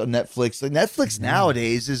watch on Netflix. Like Netflix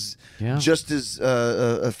nowadays is just as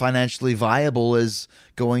financially viable as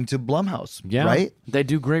going to Blumhouse. Yeah, right? They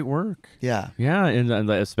do great work. Yeah, and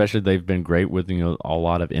especially they've been great with a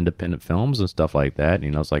lot of independent films and stuff like that.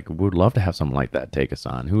 It's like we'd love to have something like that take us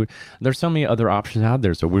on. There's so many other options out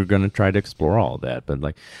there, so we're going to try to explore all of that.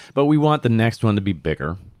 But we want the next one to be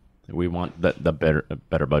bigger. We want the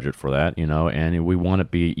better budget for that, and we want to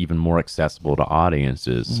be even more accessible to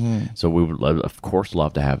audiences. So we would, of course,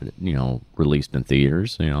 love to have it, released in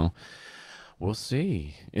theaters. We'll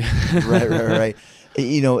see. right.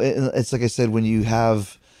 It's like I said, when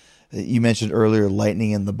you mentioned earlier,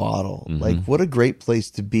 lightning in the bottle. Like, what a great place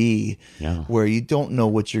to be, where you don't know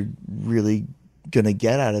what you're really gonna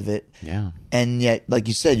get out of it. Yeah. And yet, like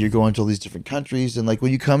you said, you're going to all these different countries, and like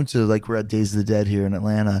when you come to, like, we're at Days of the Dead here in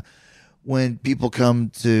Atlanta, when people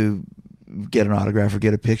come to get an autograph or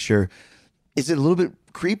get a picture, is it a little bit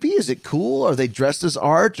creepy? Is it cool? Are they dressed as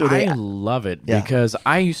art? I love it because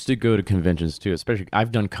I used to go to conventions too, especially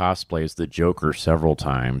I've done cosplay as the Joker several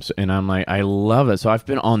times, and I'm like, I love it. So I've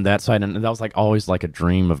been on that side, and that was like always like a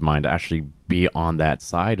dream of mine to actually be on that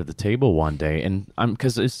side of the table one day. And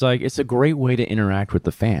because it's like, it's a great way to interact with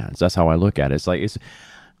the fans. That's how I look at it. It's like,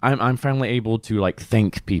 I'm finally able to like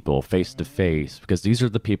thank people face to face, because these are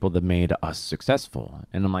the people that made us successful.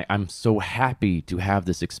 And I'm like, I'm so happy to have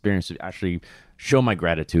this experience to actually show my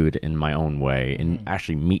gratitude in my own way and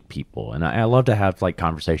actually meet people. And I love to have like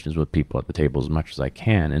conversations with people at the table as much as I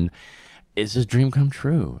can. And it's a dream come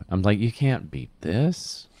true. I'm like, you can't beat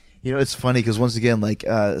this. It's funny because once again, like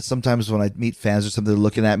sometimes when I meet fans or something, they're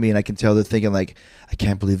looking at me and I can tell they're thinking like, I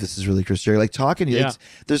can't believe this is really Chris Jericho. Like talking to you,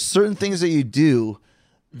 there's certain things that you do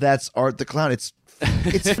that's Art the Clown. It's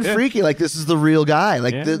freaky. Like, this is the real guy.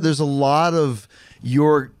 Like there's a lot of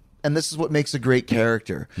and this is what makes a great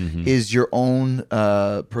character, is your own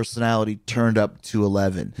personality turned up to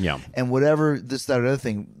 11. Yeah. And whatever this, that, or other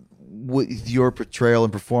thing, with your portrayal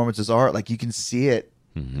and performance as Art, like you can see it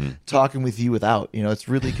talking with you without. It's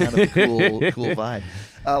really kind of a cool vibe.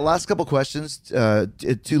 Last couple questions. 2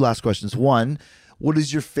 last questions. One, what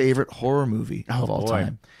is your favorite horror movie of all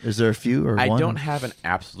time? Is there a few or I one? don't have an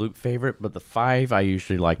absolute favorite, but the 5 I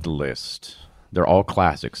usually like to list. They're all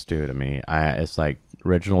classics too to me. It's like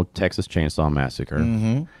original Texas Chainsaw Massacre,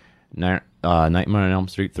 Nightmare on Elm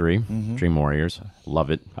Street 3, Dream Warriors. Love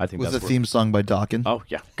it. I think was that's the theme song by Dawkins. Oh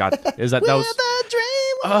yeah, God, is that was?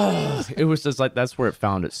 Oh, it was just like that's where it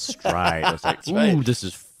found its stride. I was like, ooh, this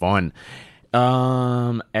is fun.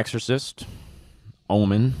 Exorcist,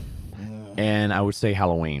 Omen. And I would say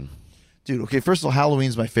Halloween. Dude, okay, first of all,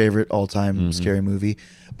 Halloween's my favorite all-time scary movie.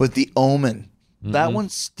 But The Omen, that one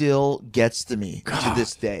still gets to me to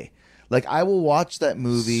this day. Like, I will watch that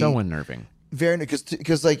movie. So unnerving. Very,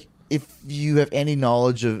 because like, if you have any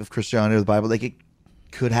knowledge of Christianity or the Bible, like, it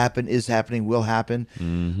could happen, is happening, will happen.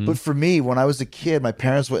 But for me, when I was a kid, my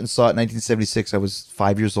parents went and saw it in 1976. I was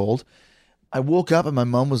 5 years old. I woke up and my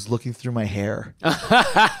mom was looking through my hair.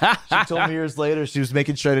 She told me years later she was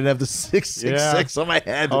making sure I didn't have the 666 on my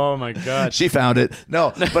head. Oh my God. She found it.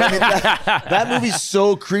 No, but I mean, that movie's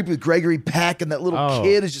so creepy with Gregory Peck, and that little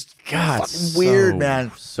kid is just fucking weird,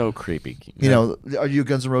 man. So creepy. Are you a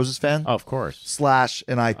Guns N' Roses fan? Oh, of course. Slash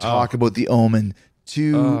and I talk about The Omen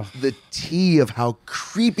to the T of how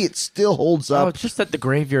creepy it still holds up. Oh, just at the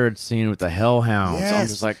graveyard scene with the hellhounds. Yes. I'm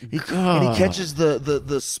just like, and he catches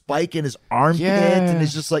the spike in his armpit, and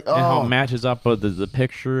it's just like, and how it matches up with the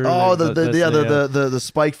picture. Oh, the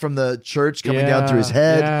spike from the church coming down through his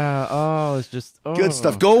head. Yeah. Oh, it's just good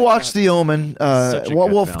stuff. Go watch The Omen.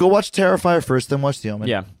 We'll go watch Terrifier first, then watch The Omen.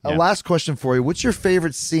 Yeah. Last question for you: what's your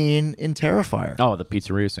favorite scene in Terrifier? Oh, the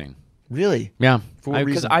pizzeria scene. Really? Yeah. For what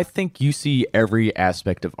Because reason? I think you see every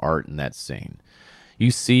aspect of Art in that scene.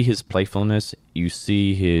 You see his playfulness, you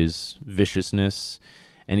see his viciousness,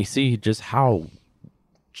 and you see just how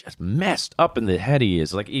just messed up in the head he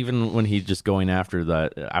is. Like even when he's just going after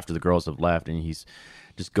the girls have left and he's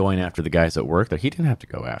just going after the guys that work there, he didn't have to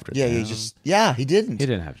go after them. He didn't. He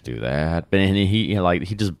didn't have to do that. But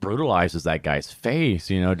he just brutalizes that guy's face,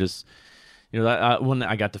 just when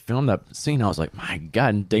I got to film that scene, I was like, my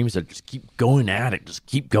God. And Damien said, just keep going at it. Just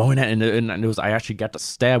keep going at it. And it was, I actually got to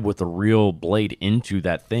stab with a real blade into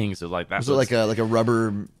that thing. So like that was it like a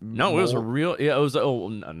rubber? No, it was a real. Yeah, it was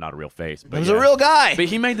not a real face. But it was a real guy. But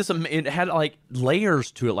he made this. It had like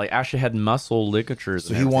layers to it. Like actually had muscle ligatures.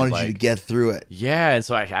 So he wanted you to get through it. Yeah, and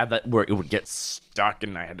so I had that where it would get stuck,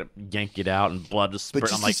 and I had to yank it out, and blood just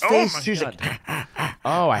spurt. I'm like, oh my God.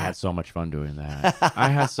 Oh, I had so much fun doing that. I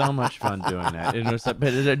had so much fun doing that.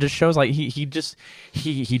 But it just shows like he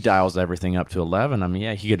dials everything up to 11. I mean,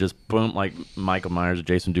 yeah, he could just boom like Michael Myers or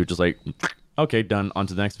Jason do just like, okay, done, on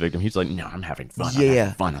to the next victim. He's like, no, I'm having fun.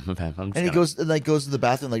 I'm having fun. And he goes to the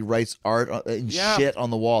bathroom, like writes art and shit on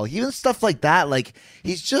the wall. Even stuff like that. Like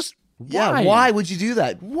he's just. Yeah, why would you do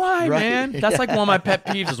that? Why, man? That's like one of my pet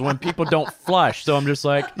peeves is when people don't flush. So I'm just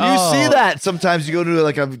like, you see that sometimes you go to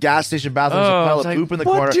like a gas station bathroom, there's a pile of poop in the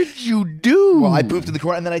corner. What did you do? Well, I pooped in the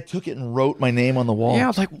corner and then I took it and wrote my name on the wall. Yeah, I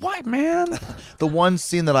was like, what, man? The one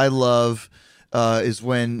scene that I love is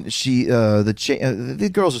when she, the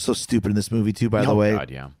girls are so stupid in this movie too, by the way. God,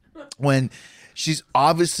 yeah. When she's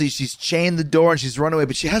chained the door and she's run away,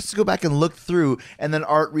 but she has to go back and look through, and then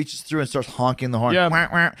Art reaches through and starts honking the horn. Yeah. Wah,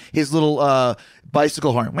 wah, his little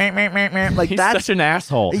bicycle horn. Wah, wah, wah, wah. Like he's that's such an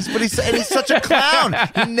asshole. He's such a clown.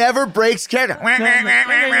 He never breaks character. Wah, wah, wah,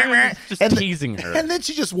 wah, wah. Just teasing her. And then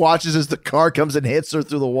she just watches as the car comes and hits her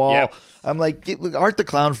through the wall. Yep. I'm like, Art the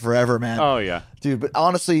Clown forever, man. Oh, yeah. Dude, but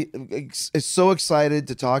honestly, it's so excited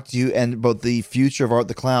to talk to you and about the future of Art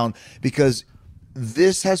the Clown, because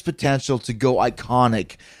this has potential to go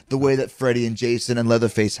iconic the way that Freddy and Jason and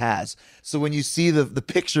Leatherface has. So when you see the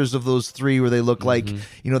pictures of those three where they look like,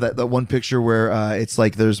 that one picture where it's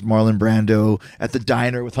like there's Marlon Brando at the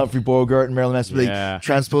diner with Humphrey Bogart and Marilyn Manson, they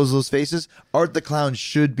transpose those faces. Art the Clown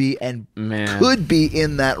should be and could be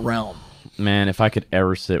in that realm. Man, if I could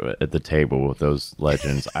ever sit at the table with those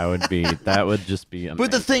legends, that would just be amazing.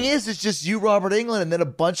 But the thing is, it's just you, Robert Englund, and then a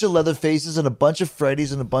bunch of Leatherfaces and a bunch of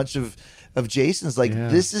Freddys and a bunch of Jasons. Like,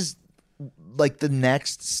 this is like the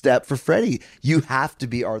next step for Freddy. You have to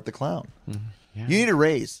be Art the Clown. Yeah. You need a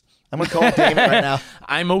raise. I'm going to call Damon right now.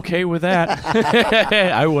 I'm okay with that.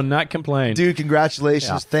 I will not complain. Dude, congratulations.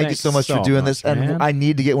 Yeah, Thank you so much for doing this. Man. And I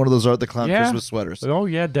need to get one of those Art the Clown Christmas sweaters. Oh,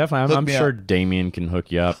 yeah, definitely. I'm sure Damien can hook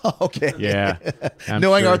you up. Okay. Yeah.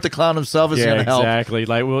 Knowing Art the Clown himself is going to help. Exactly.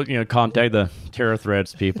 Like, we'll contact the Terror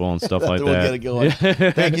Threads people and stuff like that. We'll get it going.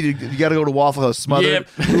 Thank you. You got to go to Waffle House. Smothered.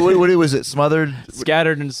 Yep. What was it? Smothered?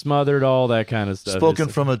 Scattered and smothered, all that kind of stuff. Spoken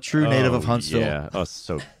from a true native of Huntsville. Yeah. Oh,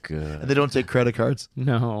 so good. And they don't take credit cards.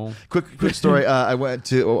 No. Quick story. I went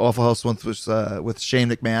to Waffle House once with Shane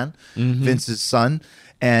McMahon, Vince's son,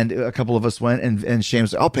 and a couple of us went, and Shane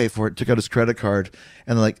was like, I'll pay for it. Took out his credit card,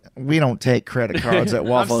 and they're like, we don't take credit cards at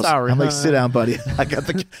Waffle House. Sorry, I'm like, sit down, buddy.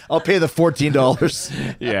 I'll pay the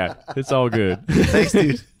 $14. Yeah, it's all good. Thanks,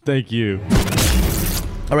 dude. Thank you.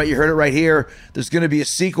 All right, you heard it right here. There's going to be a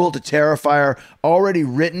sequel to Terrifier already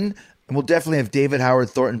written. And we'll definitely have David Howard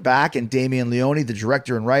Thornton back, and Damien Leone, the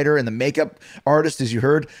director and writer, and the makeup artist, as you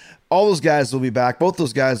heard. All those guys will be back. Both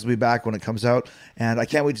those guys will be back when it comes out. And I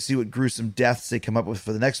can't wait to see what gruesome deaths they come up with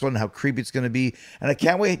for the next one and how creepy it's going to be. And I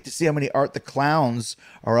can't wait to see how many Art the Clowns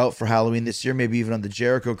are out for Halloween this year, maybe even on the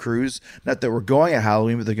Jericho cruise. Not that we're going at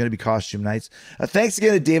Halloween, but they're going to be costume nights. Thanks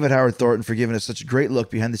again to David Howard Thornton for giving us such a great look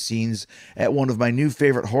behind the scenes at one of my new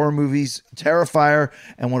favorite horror movies, Terrifier,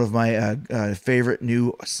 and one of my favorite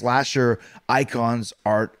new slasher icons,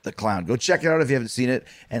 Art the Clown. Go check it out if you haven't seen it.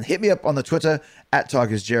 And hit me up on the Twitter at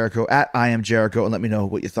Talk is Jericho, at I am Jericho, and let me know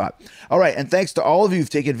what you thought. All right, and thanks to all of you who've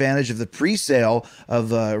taken advantage of the pre-sale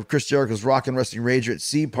of Chris Jericho's Rock and Wrestling Rager at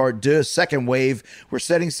C Part 2, second wave. We're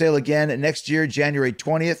setting sail again next year, January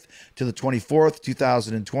 20th to the 24th,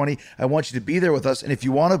 2020. I want you to be there with us, and if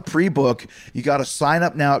you want to pre-book, you got to sign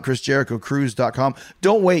up now at ChrisJerichoCruise.com.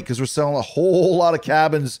 Don't wait, because we're selling a whole lot of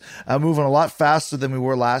cabins, moving a lot faster than we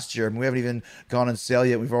were last year, and we haven't even gone on sale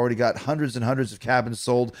yet. We've already got hundreds and hundreds of cabins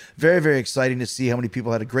sold. Very, very exciting to see how many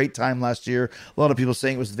people had a great time last year. A lot of people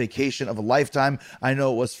saying it was the vacation of a lifetime. I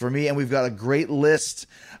know it was for me, and we've got a great list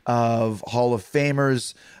of Hall of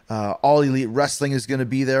Famers. All Elite Wrestling is going to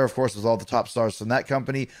be there, of course, with all the top stars from that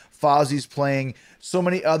company. Fozzie's playing. so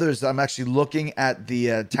many others. I'm actually looking at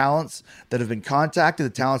the talents that have been contacted, the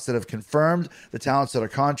talents that have confirmed, the talents that are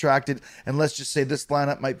contracted, and let's just say this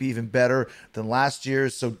lineup might be even better than last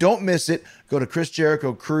year's. So don't miss it. Go to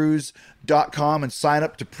ChrisJerichoCruise.com and sign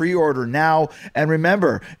up to pre-order now. And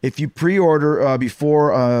remember, if you pre-order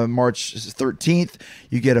before March 13th,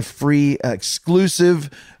 you get a free exclusive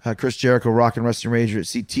Chris Jericho Rock and Wrestling Ranger at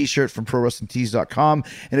Sea t-shirt from ProWrestlingTees.com.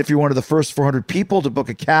 And if you're one of the first 400 people to book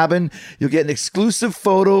a cabin, you'll get an exclusive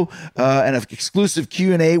photo and an exclusive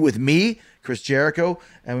Q&A with me, Chris Jericho,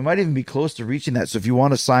 and we might even be close to reaching that. So if you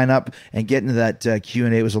want to sign up and get into that Q&A,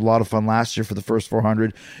 it was a lot of fun last year for the first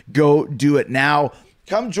 400. Go do it now.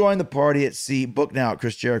 Come join the party at sea. Book now at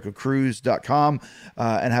ChrisJerichoCruise.com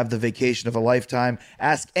and have the vacation of a lifetime.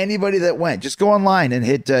 Ask anybody that went. Just go online and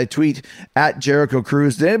hit tweet at Jericho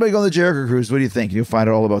Cruise. Did anybody go on the Jericho Cruise? What do you think? You'll find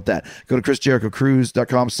out all about that. Go to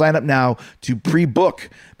ChrisJerichoCruise.com. Sign up now to pre-book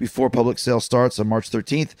before public sale starts on March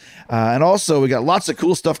 13th. And also, we got lots of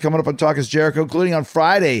cool stuff coming up on Talk is Jericho, including on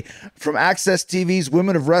Friday from Access TV's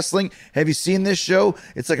Women of Wrestling. Have you seen this show?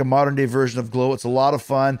 It's like a modern-day version of Glow. It's a lot of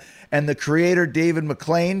fun. And the creator, David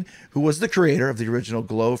McLean, who was the creator of the original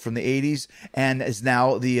Glow from the 80s and is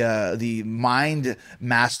now the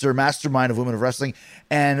mastermind of Women of Wrestling.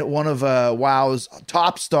 And one of WOW's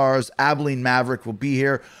top stars, Abilene Maverick, will be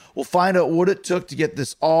here. We'll find out what it took to get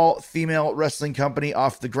this all-female wrestling company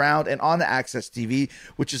off the ground and on Access TV,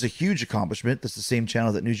 which is a huge accomplishment. That's the same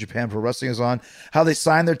channel that New Japan Pro Wrestling is on. How they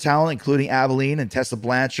signed their talent, including Abilene and Tessa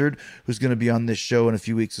Blanchard, who's going to be on this show in a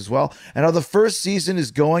few weeks as well. And how the first season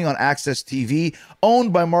is going on Access TV,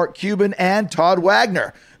 owned by Mark Cuban and Todd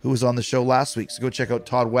Wagner, who was on the show last week. So go check out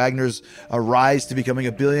Todd Wagner's rise to becoming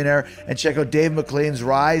a billionaire, and check out Dave McLean's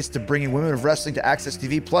rise to bringing Women of Wrestling to Access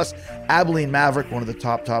TV, plus Abilene Maverick, one of the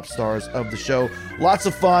top stars of the show. Lots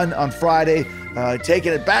of fun on Friday,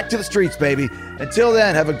 taking it back to the streets, baby. Until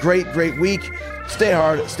then, have a great week. Stay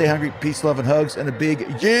hard, stay hungry, peace, love, and hugs, and a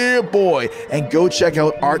big yeah, boy. And go check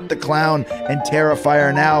out Art the Clown and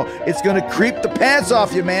Terrifier now. It's going to creep the pants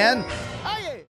off you, man.